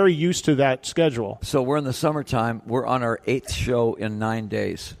been very used to that schedule. So we're in the summertime. We're on our 8th show in 9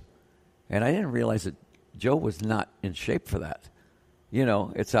 days. And I didn't realize that Joe was not in shape for that.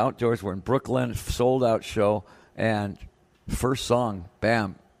 It's outdoors. We're in Brooklyn, sold-out show, and first song,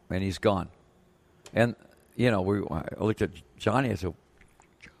 bam, and he's gone. And... I looked at Johnny. I said,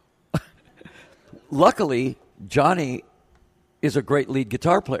 luckily, Johnny is a great lead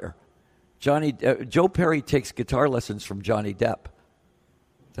guitar player. Joe Perry takes guitar lessons from Johnny Depp.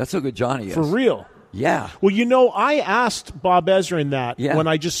 That's how good Johnny is. For real? Yeah. Well, I asked Bob Ezrin that when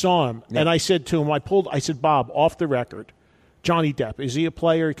I just saw him, and I said to him, I said, Bob, off the record, Johnny Depp, is he a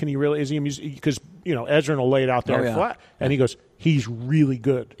player? Can he really? Is he a musician? Because Ezrin will lay it out there flat, and he goes, he's really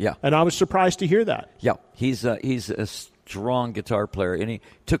good. Yeah. And I was surprised to hear that. Yeah, he's a strong guitar player, and he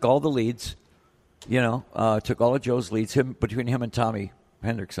took all the leads. Took all of Joe's leads. Between him and Tommy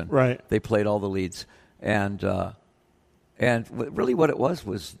Hendrickson, right? They played all the leads, and really what it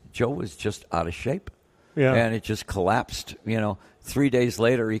was Joe was just out of shape. Yeah. And it just collapsed. 3 days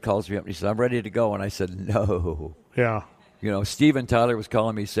later, he calls me up and he said, "I'm ready to go," and I said, "No." Yeah. Steven Tyler was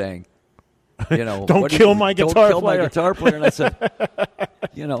calling me saying, don't kill my guitar player. And I said,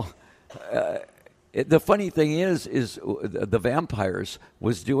 the funny thing is the Vampires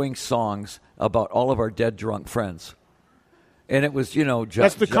was doing songs about all of our dead drunk friends. And it was,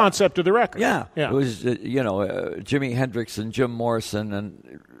 that's the concept of the record. Yeah. It was, Jimi Hendrix and Jim Morrison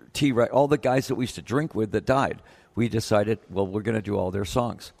and T-Rex, all the guys that we used to drink with that died. We decided, well, we're going to do all their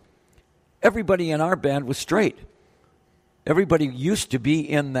songs. Everybody in our band was straight. Everybody used to be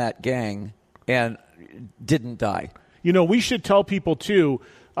in that gang and didn't die. We should tell people, too,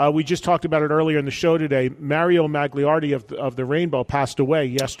 we just talked about it earlier in the show today. Mario Magliardi of the Rainbow passed away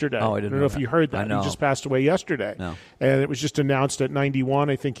yesterday. Oh, I didn't know if you heard that. I know. He just passed away yesterday. No. And it was just announced at 91,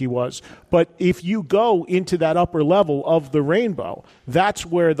 I think he was. But if you go into that upper level of the Rainbow, that's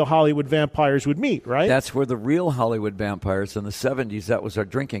where the Hollywood Vampires would meet, right? That's where the real Hollywood Vampires in the 70s, that was our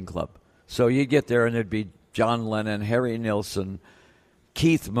drinking club. So you'd get there and there'd be John Lennon, Harry Nilsson,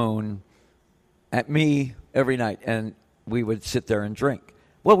 Keith Moon, at me every night. And we would sit there and drink.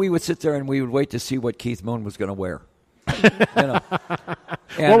 Well, we would sit there and we would wait to see what Keith Moon was going to wear.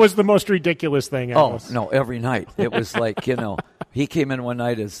 What was the most ridiculous thing, Alice? Oh, no, every night. It was like, he came in one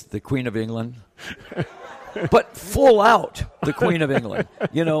night as the Queen of England, but full out the Queen of England,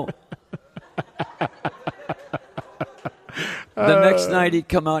 The next night he'd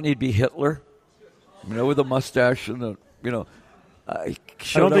come out and he'd be Hitler, with a mustache and I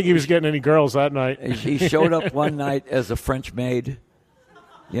don't think he was getting any girls that night. He showed up one night as a French maid,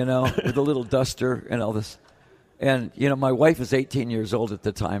 with a little duster and all this. And, my wife was 18 years old at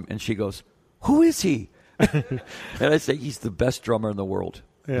the time, and she goes, "Who is he?" And I say, he's the best drummer in the world.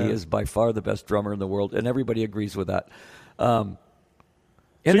 Yeah. He is by far the best drummer in the world, and everybody agrees with that. And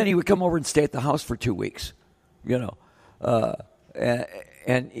then he would come over and stay at the house for 2 weeks,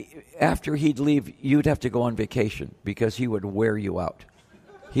 and after he'd leave, you'd have to go on vacation because he would wear you out.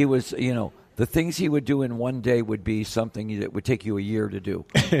 He was, the things he would do in one day would be something that would take you a year to do.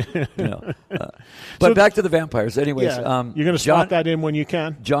 But back to the Vampires. Anyways, you're going to slot that in when you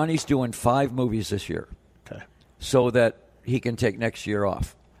can? Johnny's doing 5 movies this year. Okay. So that he can take next year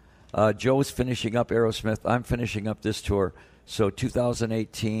off. Joe's finishing up Aerosmith. I'm finishing up this tour. So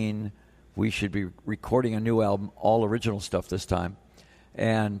 2018, we should be recording a new album, all original stuff this time.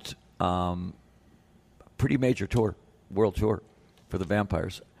 And pretty major tour, world tour for the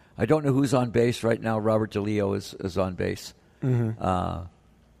Vampires. I don't know who's on bass right now. Robert DeLeo is on bass. Mm-hmm.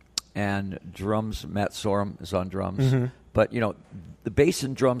 And drums, Matt Sorum is on drums. Mm-hmm. But, the bass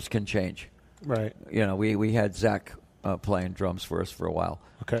and drums can change. Right. We had Zach playing drums for us for a while.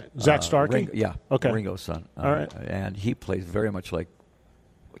 Okay. Zach Starkey? Yeah. Okay. Ringo's son. All right. And he plays very much like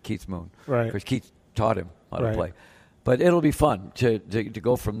Keith Moon. Right. Because Keith taught him how to play. But it'll be fun to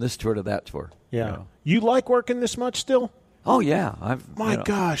go from this tour to that tour. Yeah. You like working this much still? Oh yeah, My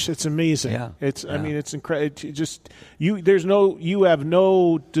gosh, it's amazing. Yeah, I mean, it's incredible. You have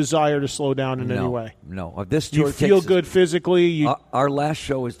no desire to slow down in any way. No, this tour you feel good physically. Our last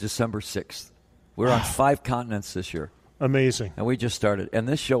show is December 6th. We're on 5 continents this year. Amazing. And we just started. And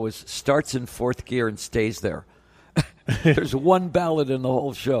this show starts in 4th gear and stays there. There's one ballad in the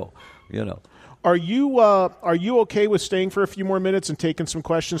whole show. Are you okay with staying for a few more minutes and taking some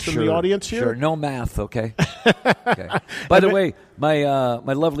questions from the audience here? Sure, no math, okay? Okay. By the way, my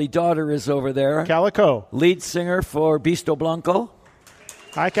lovely daughter is over there. Calico. Lead singer for Bisto Blanco.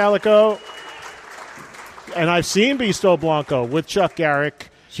 Hi, Calico. And I've seen Bisto Blanco with Chuck Garrick.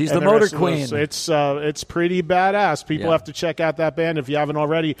 She's the motor queen. It's pretty badass. People have to check out that band if you haven't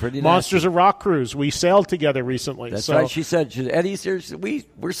already. Pretty Monsters nasty. of Rock Cruise. We sailed together recently. That's right. She said, Eddie's here.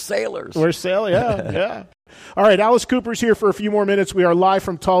 We're sailors. We're sailors, yeah. All right, Alice Cooper's here for a few more minutes. We are live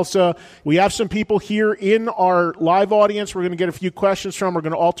from Tulsa. We have some people here in our live audience we're going to get a few questions from. We're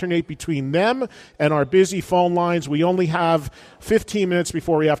going to alternate between them and our busy phone lines. We only have 15 minutes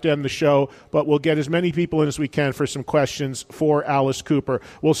before we have to end the show, but we'll get as many people in as we can for some questions for Alice Cooper.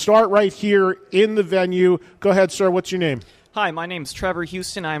 We'll start right here in the venue. Go ahead, sir. What's your name? Hi, my name's Trevor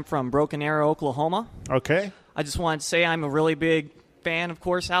Houston. I'm from Broken Arrow, Oklahoma. Okay. I just wanted to say I'm a really big fan, of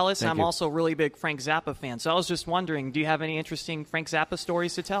course, Alice. Thank I'm you. also a really big Frank Zappa fan. So I was just wondering, do you have any interesting Frank Zappa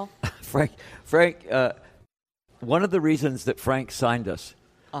stories to tell? Frank, one of the reasons that Frank signed us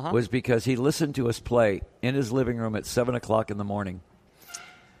was because he listened to us play in his living room at 7 o'clock in the morning.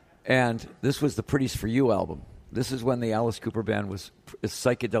 And this was the Pretties for You album. This is when the Alice Cooper Band was as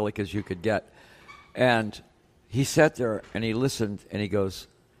psychedelic as you could get. And he sat there and he listened and he goes,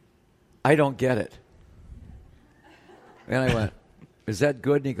 I don't get it. And I went, is that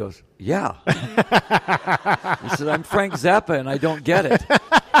good? And he goes, yeah. He said, I'm Frank Zappa and I don't get it.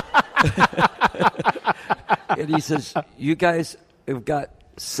 And he says, you guys have got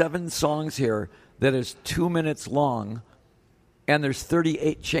 7 songs here that is 2 minutes long and there's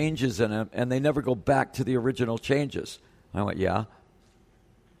 38 changes in them and they never go back to the original changes. I went, yeah.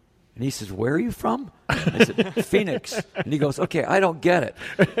 And And he says, where are you from? I said, Phoenix. And he goes, okay, I don't get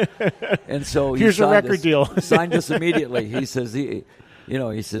it. And so here's a record deal. Signed us immediately. He says, you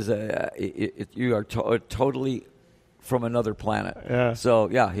are totally from another planet. Yeah. So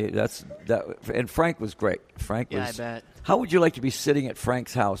that's that. And Frank was great. Frank was. I bet. How would you like to be sitting at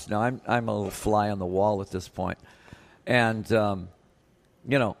Frank's house? Now I'm a little fly on the wall at this point, and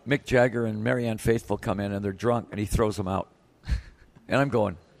Mick Jagger and Marianne Faithfull come in and they're drunk and he throws them out, and I'm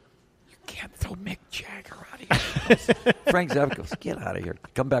going, you can't throw Mick Jagger out of here. Frank Zappa goes, get out of here.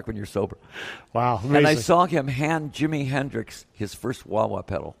 Come back when you're sober. Wow, amazing. And I saw him hand Jimi Hendrix his first wah-wah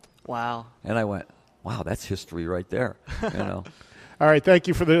pedal. Wow. And I went, wow, that's history right there. All right, thank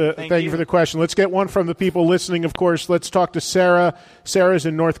you for the question. Let's get one from the people listening, of course. Let's talk to Sarah. Sarah's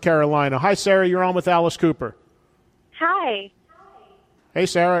in North Carolina. Hi, Sarah. You're on with Alice Cooper. Hi. Hey,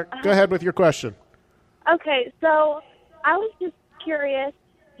 Sarah. Go ahead with your question. Okay, so I was just curious.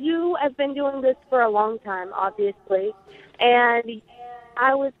 You have been doing this for a long time, obviously, and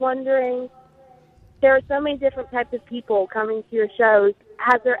I was wondering, there are so many different types of people coming to your shows.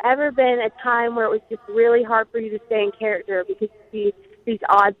 Has there ever been a time where it was just really hard for you to stay in character because you see these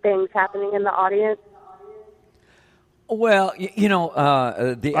odd things happening in the audience? Well, I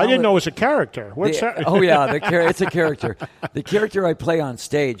didn't know it was a character. It's a character. The character I play on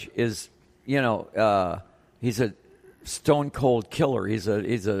stage is, he's a stone cold killer. He's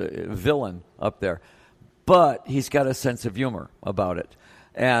a villain up there, but he's got a sense of humor about it,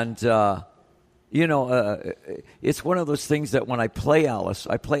 and it's one of those things that when I play Alice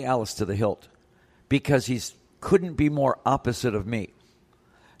to the hilt, because he's couldn't be more opposite of me.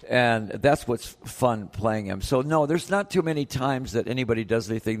 And that's what's fun playing him. So, no, there's not too many times that anybody does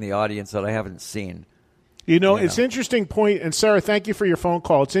anything in the audience that I haven't seen. It's an interesting point. And, Sarah, thank you for your phone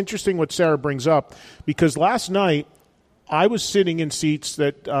call. It's interesting what Sarah brings up, because last night I was sitting in seats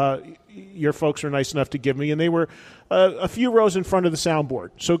that your folks were nice enough to give me, and they were a few rows in front of the soundboard.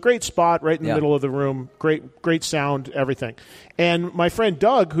 So great spot right in the middle of the room, great sound, everything. And my friend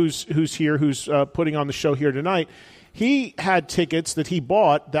Doug, who's here, who's putting on the show here tonight, he had tickets that he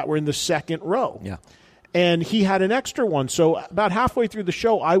bought that were in the second row. Yeah. And he had an extra one. So about halfway through the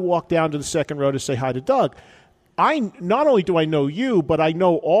show, I walked down to the second row to say hi to Doug. Not only do I know you, but I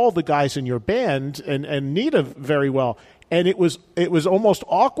know all the guys in your band and Nita very well. And it was almost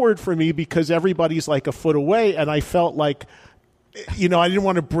awkward for me because everybody's like a foot away, and I felt like, I didn't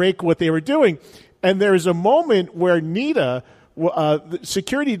want to break what they were doing. And there's a moment where Nita, the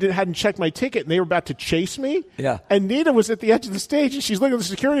security hadn't checked my ticket, and they were about to chase me. Yeah. And Nita was at the edge of the stage, and she's looking at the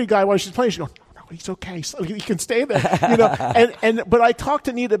security guy while she's playing. She's going, no, he's okay. So he can stay there. But I talked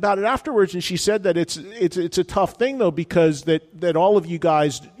to Nita about it afterwards, and she said that it's a tough thing though, because that all of you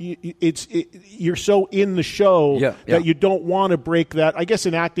guys, you're so in the show that you don't want to break that. I guess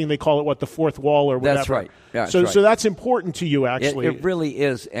in acting they call it the fourth wall or whatever. That's right. Yeah, so that's important to you, actually. It really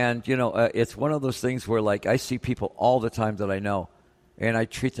is, and it's one of those things where I see people all the time that I know, and I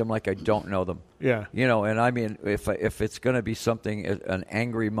treat them like I don't know them. Yeah. And I mean, if it's going to be something, an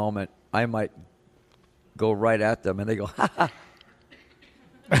angry moment, I might go right at them, and they go, ha ha.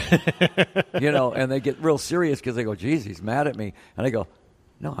 And they get real serious because they go, geez, he's mad at me. And I go,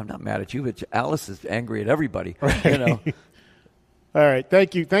 no, I'm not mad at you. But Alice is angry at everybody. Right. All right.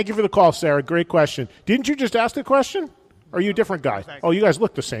 Thank you. Thank you for the call, Sarah. Great question. Didn't you just ask the question? Or are you a different guy? Oh, you guys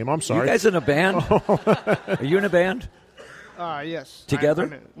look the same. I'm sorry. You guys in a band? Are you in a band? Yes.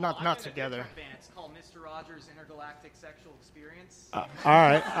 Together? Not together. It's called Mr. Rogers' Intergalactic Sexual Experience. All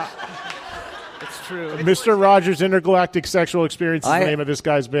right. It's true. Mr. Rogers' Intergalactic Sexual Experience is the name of this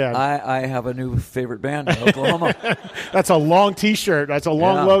guy's band. I have a new favorite band in Oklahoma. That's a long T-shirt. That's a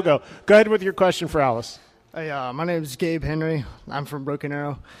long logo. Go ahead with your question for Alice. Hey, my name is Gabe Henry. I'm from Broken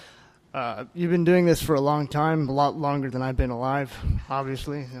Arrow. You've been doing this for a long time, a lot longer than I've been alive,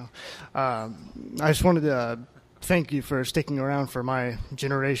 obviously. I just wanted to thank you for sticking around for my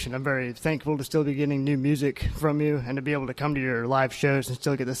generation. I'm very thankful to still be getting new music from you and to be able to come to your live shows and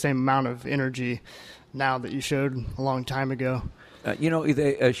still get the same amount of energy now that you showed a long time ago.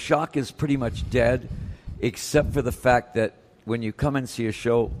 Shock is pretty much dead, except for the fact that when you come and see a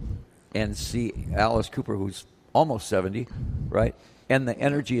show and see Alice Cooper, who's almost 70, right? And the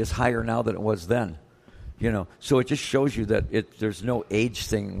energy is higher now than it was then. So it just shows you that there's no age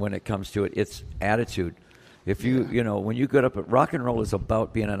thing when it comes to it. It's attitude. If when you get up at rock and roll is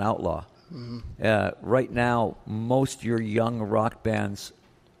about being an outlaw. Mm-hmm. Right now, most of your young rock bands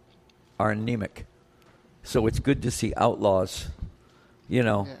are anemic. So it's good to see outlaws,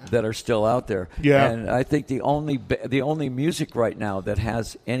 that are still out there. Yeah. And I think the only music right now that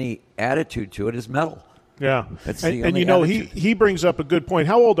has any attitude to it is metal. Yeah. That's And you know, he brings up a good point.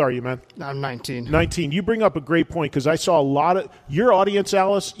 How old are you, man? I'm 19. 19. You bring up a great point because I saw a lot of your audience,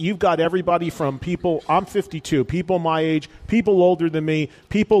 Alice. You've got everybody from people, I'm 52, people my age, people older than me,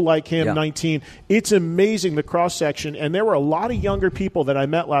 people like him, 19. It's amazing, the cross-section. And there were a lot of younger people that I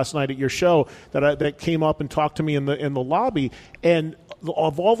met last night at your show that came up and talked to me in the lobby. And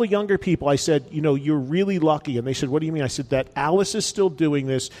of all the younger people, I said, you know, you're really lucky. And they said, what do you mean? I said, that Alice is still doing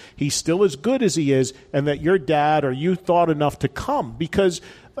this. He's still as good as he is, and that your dad or you thought enough to come. Because,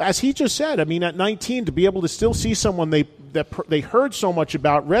 as he just said, I mean, at 19, to be able to still see someone they heard so much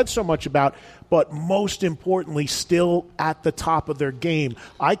about, read so much about, but most importantly, still at the top of their game.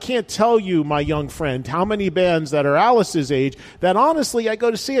 I can't tell you, my young friend, how many bands that are Alice's age that honestly I go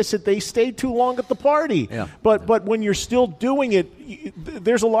to see, I said, they stayed too long at the party. Yeah. But when you're still doing it,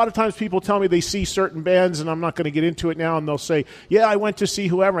 there's a lot of times people tell me they see certain bands, and I'm not going to get into it now, and they'll say, yeah, I went to see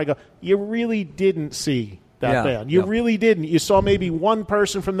whoever. I go, you really didn't see that band. You really didn't. You saw maybe one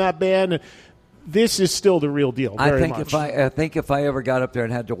person from that band, and this is still the real deal. I think if I ever got up there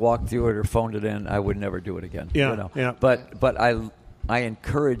and had to walk through it or phoned it in, I would never do it again. Yeah, you know? yeah. But I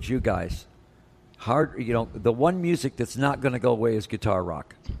encourage you guys. The one music that's not going to go away is guitar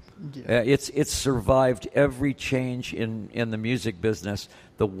rock. Yeah. It's survived every change in the music business.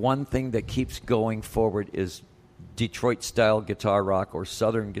 The one thing that keeps going forward is Detroit-style guitar rock or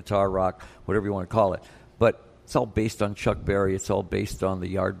Southern guitar rock, whatever you want to call it. But it's all based on Chuck Berry. It's all based on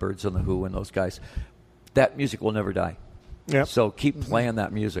the Yardbirds and the Who and those guys. That music will never die. Yep. So keep playing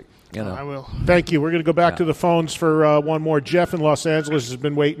that music. You know. I will. Thank you. We're going to go back to the phones for one more. Jeff in Los Angeles has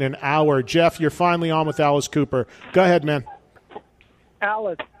been waiting an hour. Jeff, you're finally on with Alice Cooper. Go ahead, man.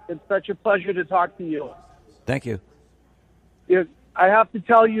 Alice, it's such a pleasure to talk to you. Thank you. I have to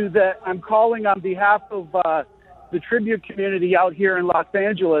tell you that I'm calling on behalf of the tribute community out here in Los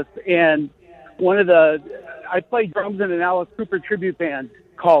Angeles, and I play drums in an Alice Cooper tribute band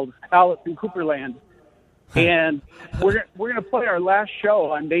called Alice in Cooperland. And we're going to play our last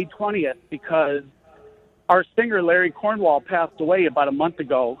show on May 20th because our singer, Larry Cornwall, passed away about a month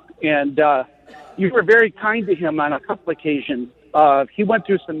ago. And you were very kind to him on a couple occasions. He went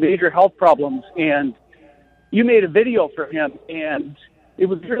through some major health problems, and you made a video for him, and it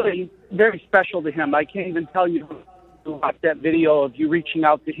was really very special to him. I can't even tell you to watch that video of you reaching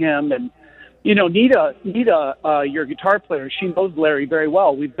out to him. And you know, Nita, your guitar player, she knows Larry very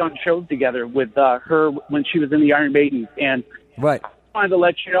well. We've done shows together with her when she was in the Iron Maiden. And right. I wanted to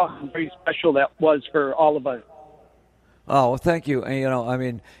let you know how very special that was for all of us. Oh, well, thank you. And, you know, I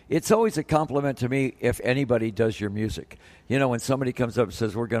mean, it's always a compliment to me if anybody does your music. You know, when somebody comes up and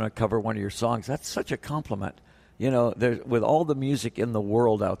says, we're going to cover one of your songs, that's such a compliment. You know, with all the music in the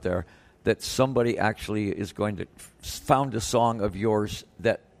world out there, that somebody actually is going to found a song of yours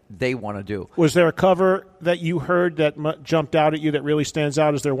that they want to do. Was there a cover that you heard that jumped out at you that really stands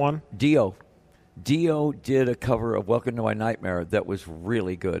out? Is there one? Dio did a cover of Welcome to My Nightmare that was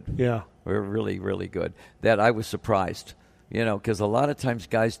really good. Yeah. Really, really good. That I was surprised, you know, because a lot of times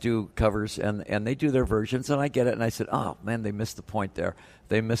guys do covers and they do their versions, and I get it, and I said, oh, man, they missed the point there.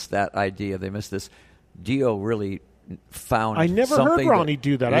 They missed that idea. They missed this. Dio really found I never heard Ronnie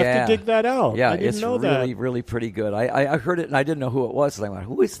do that. Yeah, I have to dig that out. Yeah, I didn't know that. It's really, really pretty good. I heard it, and I didn't know who it was, and I went,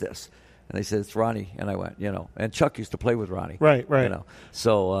 who is this? And they said, it's Ronnie. And I went, you know, and Chuck used to play with Ronnie. Right. You know,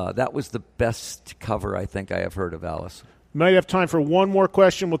 so that was the best cover I think I have heard of Alice. Might have time for one more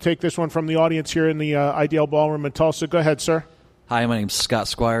question. We'll take this one from the audience here in the Ideal Ballroom in Tulsa. Go ahead, sir. Hi, my name's Scott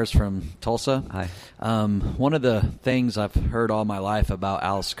Squires from Tulsa. Hi. One of the things I've heard all my life about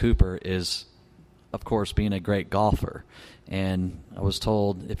Alice Cooper is, of course, being a great golfer. And I was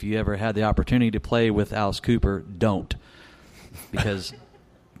told if you ever had the opportunity to play with Alice Cooper, don't. Because,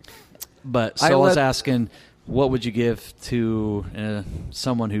 I was asking, what would you give to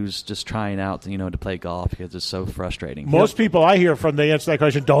someone who's just trying out, you know, to play golf because it's so frustrating? Most people I hear from, they answer that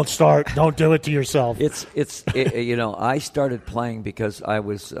question, don't start, don't do it to yourself. You know, I started playing because I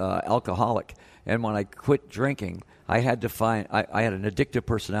was alcoholic. And when I quit drinking, I had to find, I had an addictive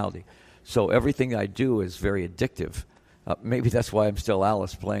personality. So everything I do is very addictive. Maybe that's why I'm still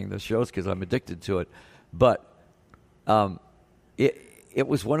Alice playing the shows, because I'm addicted to it. But it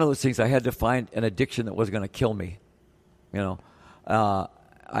was one of those things I had to find an addiction that was going to kill me. You know,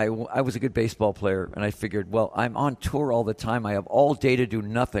 I was a good baseball player, and I figured, well, I'm on tour all the time. I have all day to do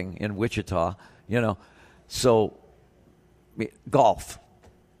nothing in Wichita, you know. So golf,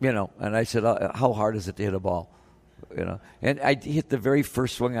 you know. And I said, how hard is it to hit a ball? You know, and I hit the very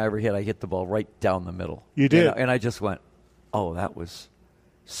first swing I ever hit. I hit the ball right down the middle. You did, you know? And I just went, "Oh, that was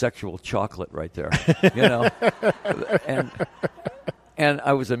sexual chocolate right there." You know, and And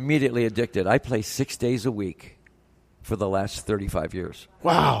I was immediately addicted. I play 6 days a week for the last 35 years.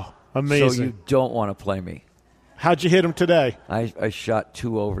 Wow. Amazing. So you don't want to play me. How'd you hit him today? I shot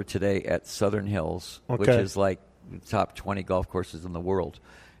 2 over today at Southern Hills, which is like the top 20 golf courses in the world.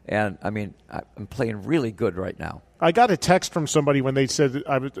 And, I mean, I'm playing really good right now. I got a text from somebody when they said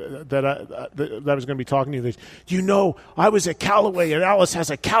that I was going to be talking to you. They said, you know, I was at Callaway, and Alice has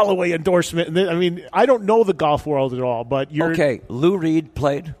a Callaway endorsement. And I mean, I don't know the golf world at all, but you're... Okay, Lou Reed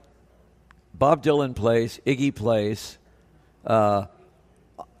played. Bob Dylan plays. Iggy plays.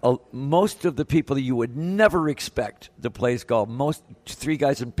 Most of the people that you would never expect to play golf, most 3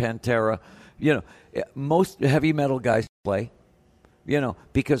 guys in Pantera, most heavy metal guys play.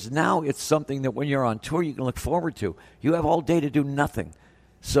 Because now it's something that when you're on tour, you can look forward to. You have all day to do nothing.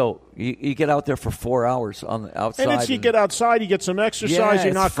 So you get out there for 4 hours on the outside. And you get outside, you get some exercise, Yeah,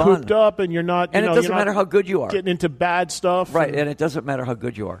 you're not it's fun. cooped up, and you're not... And it doesn't matter how good you are. Getting into bad stuff. Right, and it doesn't matter how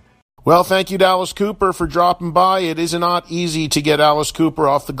good you are. Well, thank you to Alice Cooper for dropping by. It is not easy to get Alice Cooper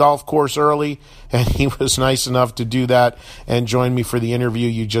off the golf course early, and he was nice enough to do that and join me for the interview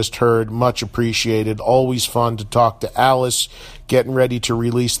you just heard. Much appreciated. Always fun to talk to Alice, getting ready to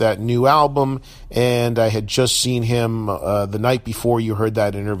release that new album, and I had just seen him the night before you heard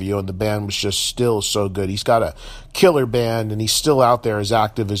that interview, and the band was just still so good. He's got a killer band, and he's still out there as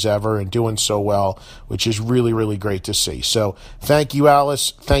active as ever and doing so well, which is really, really great to see. So thank you,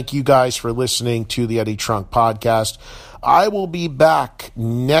 Alice. Thank you guys for listening to the Eddie Trunk Podcast. I will be back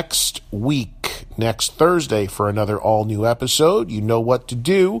next week, next Thursday, for another all-new episode. You know what to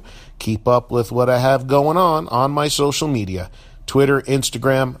do. Keep up with what I have going on my social media. Twitter,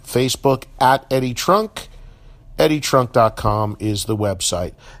 Instagram, Facebook, at Eddie Trunk. EddieTrunk.com is the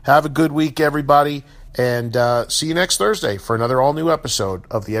website. Have a good week, everybody, and see you next Thursday for another all-new episode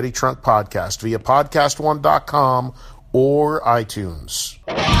of the Eddie Trunk Podcast via podcast1.com or iTunes.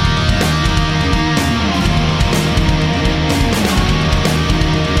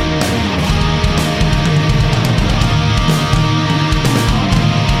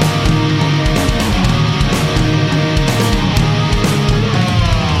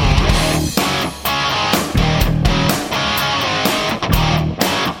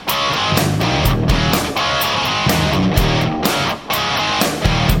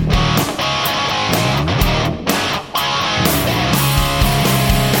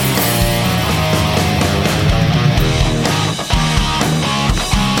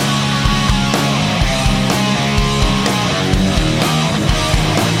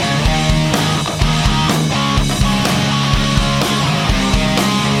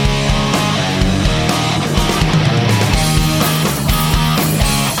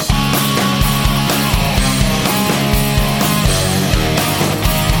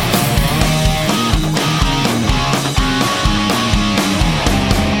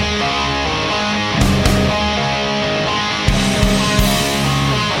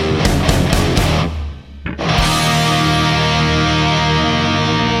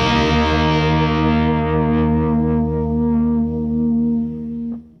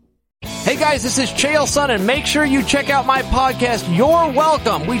 Guys, this is Chael Son, and make sure you check out my podcast, You're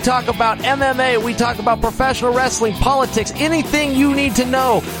Welcome. We talk about MMA, we talk about professional wrestling, politics, anything you need to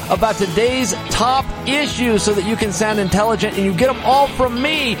know about today's top issues so that you can sound intelligent, and you get them all from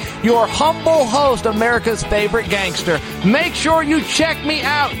me, your humble host, America's favorite gangster. Make sure you check me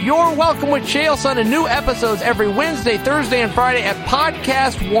out. You're Welcome with Chael Son, and new episodes every Wednesday, Thursday, and Friday at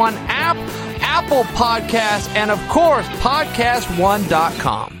Podcast One app, Apple Podcasts, and of course,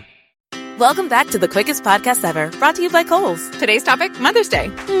 podcast1.com. Welcome back to the quickest podcast ever, brought to you by Kohl's. Today's topic, Mother's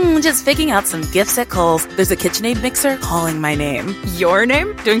Day. Just picking out some gifts at Kohl's. There's a KitchenAid mixer calling my name. Your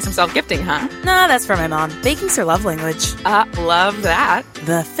name? Doing some self-gifting, huh? Nah, that's for my mom. Baking's her love language. Love that.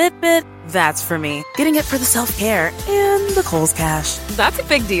 The Fitbit, that's for me. Getting it for the self-care and the Kohl's cash. That's a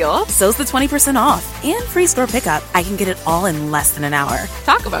big deal. So's the 20% off and free store pickup. I can get it all in less than an hour.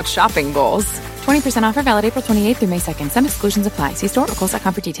 Talk about shopping goals. 20% offer valid April 28th through May 2nd. Some exclusions apply. See store or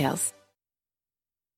Kohl's.com for details.